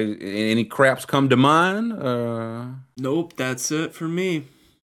cut anybody. Any craps come to mind? Nope, that's it for me.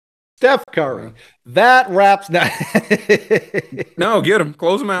 Steph Curry. That wraps now. No, get him.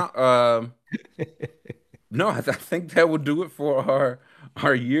 Close him out. No, I think that would do it for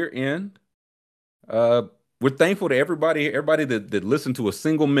our year end. We're thankful to everybody that listened to a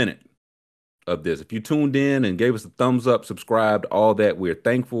single minute of this. If you tuned in and gave us a thumbs up, subscribed, all that, we're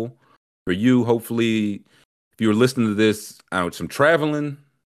thankful for you. Hopefully, if you were listening to this out some traveling,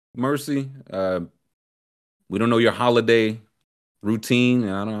 Mercy, we don't know your holiday routine.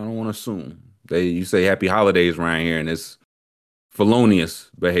 I don't want to assume. You say happy holidays around here, and it's felonious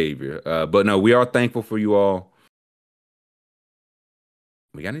behavior. But no, we are thankful for you all.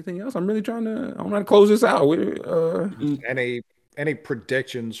 We got anything else? I'm trying to close this out. Any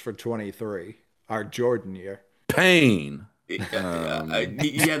predictions for 23? Our Jordan year. Pain.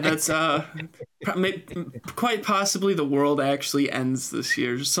 Yeah, that's quite possibly the world actually ends this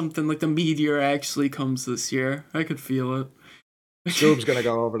year. Just something like the meteor actually comes this year. I could feel it. Scoob's gonna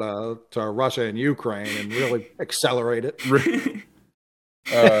go over to Russia and Ukraine and really accelerate it.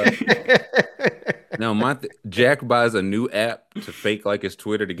 Now, Jack buys a new app to fake like it's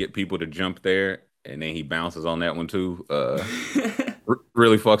Twitter to get people to jump there, and then he bounces on that one too.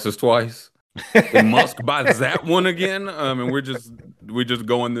 Really fucks us twice. And Musk buys that one again, and we're just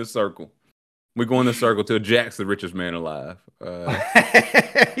going this circle. We're going this circle till Jack's the richest man alive.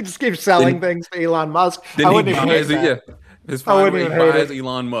 He just keeps selling things to Elon Musk. Then he buys it. Yeah, his final he buys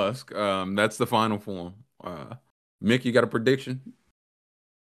Elon Musk. That's the final form. Mick, you got a prediction?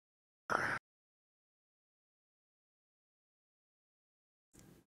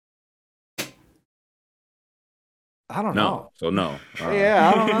 I don't know. So no.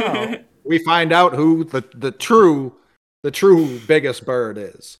 Yeah, I don't know. We find out who the true the true biggest bird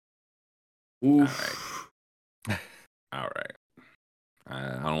is. Oof. All right.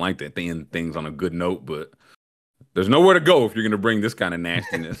 I don't like that things on a good note, but there's nowhere to go if you're going to bring this kind of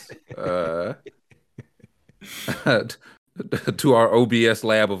nastiness to our OBS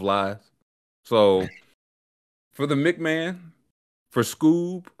lab of lies. So for the McMahon, for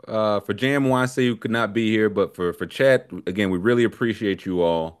Scoob, for Jam YC, who could not be here, but for chat, again, we really appreciate you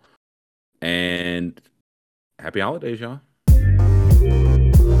all. And happy holidays, y'all.